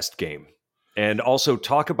this past game. And also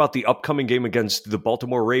talk about the upcoming game against the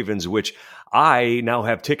Baltimore Ravens, which I now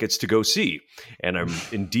have tickets to go see. And I'm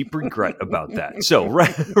in deep regret about that. So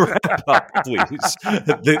wrap up, please.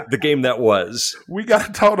 The game that was. We got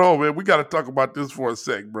to talk man. We got to talk about this for a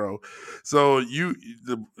sec, bro. So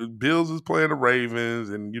the Bills is playing the Ravens,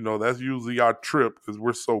 and, that's usually our trip because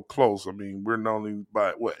we're so close. I mean, we're not only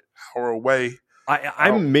by, hour away?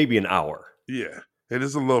 I'm maybe an hour. Yeah. And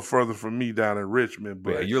it's a little further from me down in Richmond.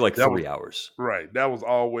 But yeah, you're like 3 hours. Right. That was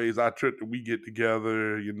always our trip that we get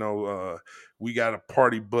together. We got a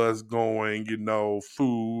party bus going,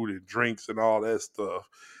 food and drinks and all that stuff.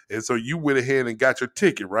 And so you went ahead and got your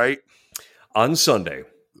ticket, right? On Sunday.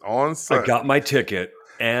 I got my ticket,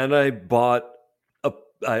 and I bought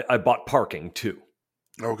parking too.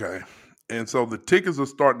 Okay. And so the tickets are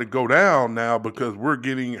starting to go down now because we're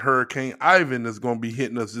getting Hurricane Ivan that's going to be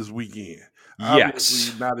hitting us this weekend. Yes.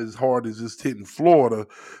 Obviously not as hard as it's hitting Florida,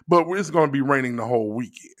 but it's going to be raining the whole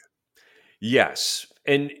weekend. Yes.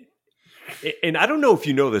 And I don't know if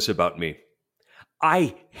you know this about me.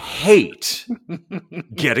 I hate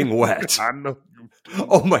getting wet. I know.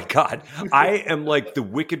 Oh my God. I am like the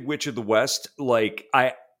Wicked Witch of the West. Like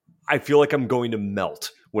I feel like I'm going to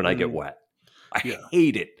melt when I get wet. I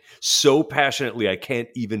hate it so passionately. I can't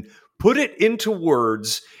even put it into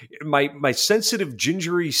words. My sensitive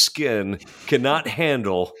gingery skin cannot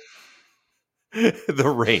handle the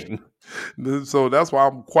rain. So that's why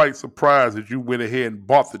I'm quite surprised that you went ahead and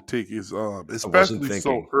bought the tickets, especially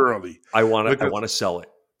so early. I want to sell it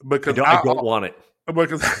because I don't want it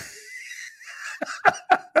because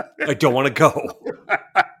I don't want to go.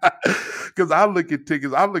 Because I look at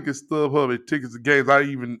tickets, I look at StubHub at tickets and games.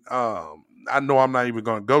 I know I'm not even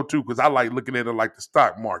going to go to because I like looking at it like the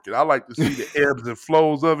stock market. I like to see the ebbs and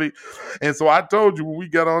flows of it. And so I told you when we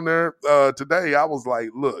got on there today, I was like,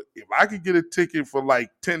 look, if I could get a ticket for like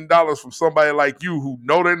 $10 from somebody like you who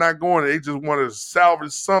know they're not going and they just want to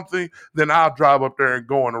salvage something, then I'll drive up there and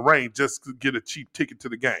go in the rain just to get a cheap ticket to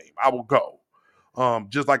the game. I will go.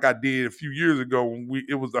 Just like I did a few years ago when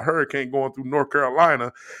it was the hurricane going through North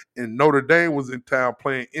Carolina and Notre Dame was in town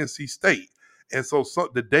playing NC State. And so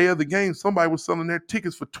the day of the game, somebody was selling their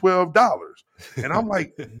tickets for $12. And I'm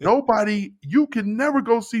like, you can never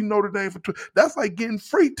go see Notre Dame for $12. That's like getting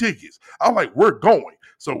free tickets. I'm like, we're going.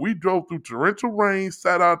 So we drove through torrential rain,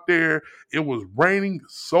 sat out there. It was raining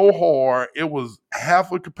so hard. It was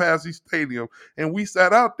half a capacity stadium. And we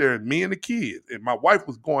sat out there, and me and the kids. And my wife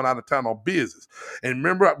was going out of town on business. And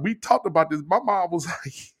remember, we talked about this. My mom was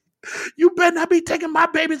like, you better not be taking my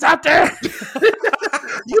babies out there.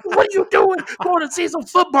 What are you doing? Going to see some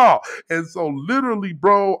football. And so literally,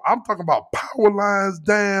 bro, I'm talking about power lines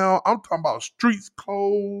down. I'm talking about streets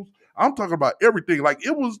closed. I'm talking about everything. Like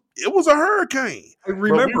it was a hurricane. I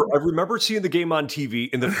remember seeing the game on TV,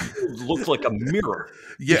 and the field looked like a mirror.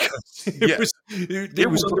 Yes, It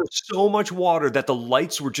was under so much water that the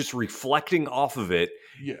lights were just reflecting off of it.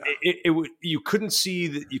 Yeah, You couldn't see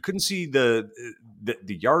the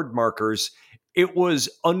yard markers. It was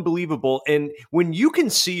unbelievable. And when you can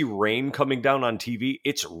see rain coming down on TV,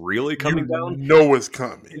 it's really coming down. No, it's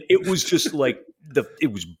coming. It was just like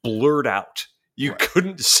it was blurred out. You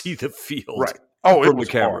couldn't see the field. Right. Oh, from the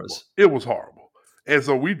cameras. Horrible. It was horrible. And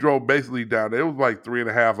so we drove basically down there. It was like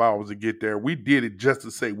 3.5 hours to get there. We did it just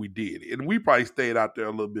to say we did it. And we probably stayed out there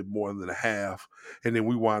a little bit more than a half. And then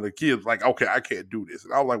we wanted the kids like, okay, I can't do this.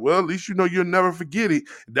 And I was like, well, at least you know you'll never forget it.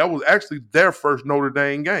 That was actually their first Notre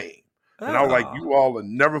Dame game. And I was like, you all will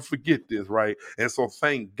never forget this, right? And so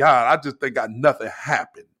thank God, I just think nothing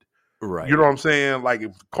happened. Right. You know what I'm saying? Like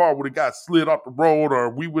if the car would have got slid off the road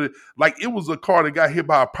or we would like it was a car that got hit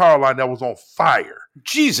by a power line that was on fire.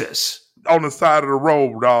 Jesus. On the side of the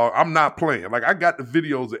road, dog. I'm not playing. Like I got the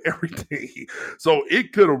videos of everything. So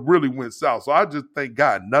it could have really went south. So I just thank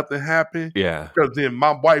God nothing happened. Yeah. Because then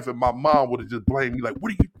my wife and my mom would have just blamed me like,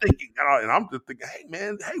 what are you thinking? And I'm just thinking, hey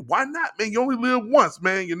man, why not, man? You only live once,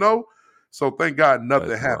 man, you know? So thank God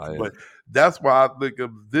nothing happened. Right. But that's why I think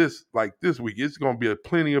of this, like this week, it's going to be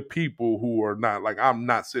plenty of people who are not, like, I'm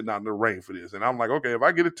not sitting out in the rain for this. And I'm like, okay, if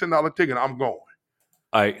I get a $10 ticket, I'm going.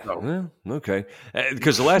 Okay.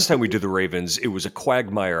 Because the last time we did the Ravens, it was a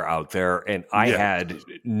quagmire out there, and I had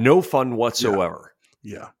no fun whatsoever.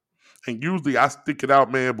 Yeah. And usually I stick it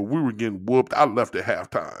out, man, but we were getting whooped. I left at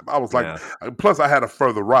halftime. I was like, plus I had a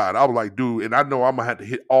further ride. I was like, dude, and I know I'm going to have to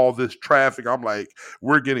hit all this traffic. I'm like,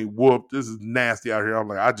 we're getting whooped. This is nasty out here. I'm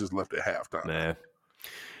like, I just left at halftime. Nah.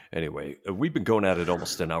 Anyway, we've been going at it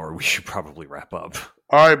almost an hour. We should probably wrap up.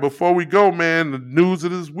 All right, before we go, man, the news of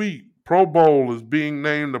this week, Pro Bowl is being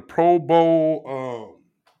named the Pro Bowl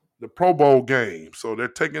game. So they're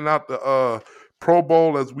taking out the Pro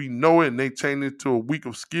Bowl as we know it, and they changed it to a week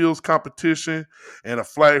of skills competition and a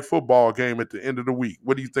flag football game at the end of the week.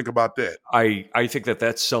 What do you think about that? I think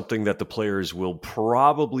that's something that the players will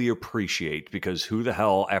probably appreciate because who the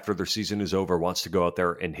hell, after their season is over, wants to go out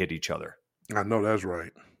there and hit each other? I know that's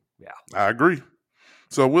right. Yeah. I agree.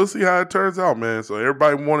 So we'll see how it turns out, man. So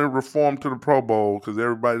everybody wanted reform to the Pro Bowl because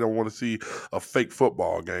everybody don't want to see a fake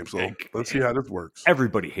football game. So let's see how this works.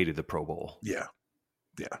 Everybody hated the Pro Bowl. Yeah.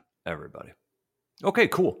 Everybody. Okay,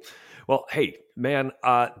 cool. Well, hey, man,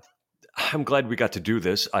 I'm glad we got to do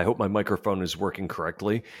this. I hope my microphone is working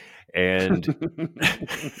correctly. And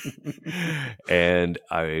and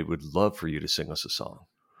I would love for you to sing us a song.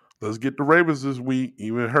 Let's get the Ravens this week.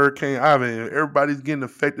 Even Hurricane Ivan, everybody's getting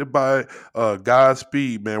affected by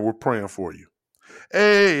Godspeed, man. We're praying for you.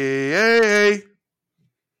 Hey,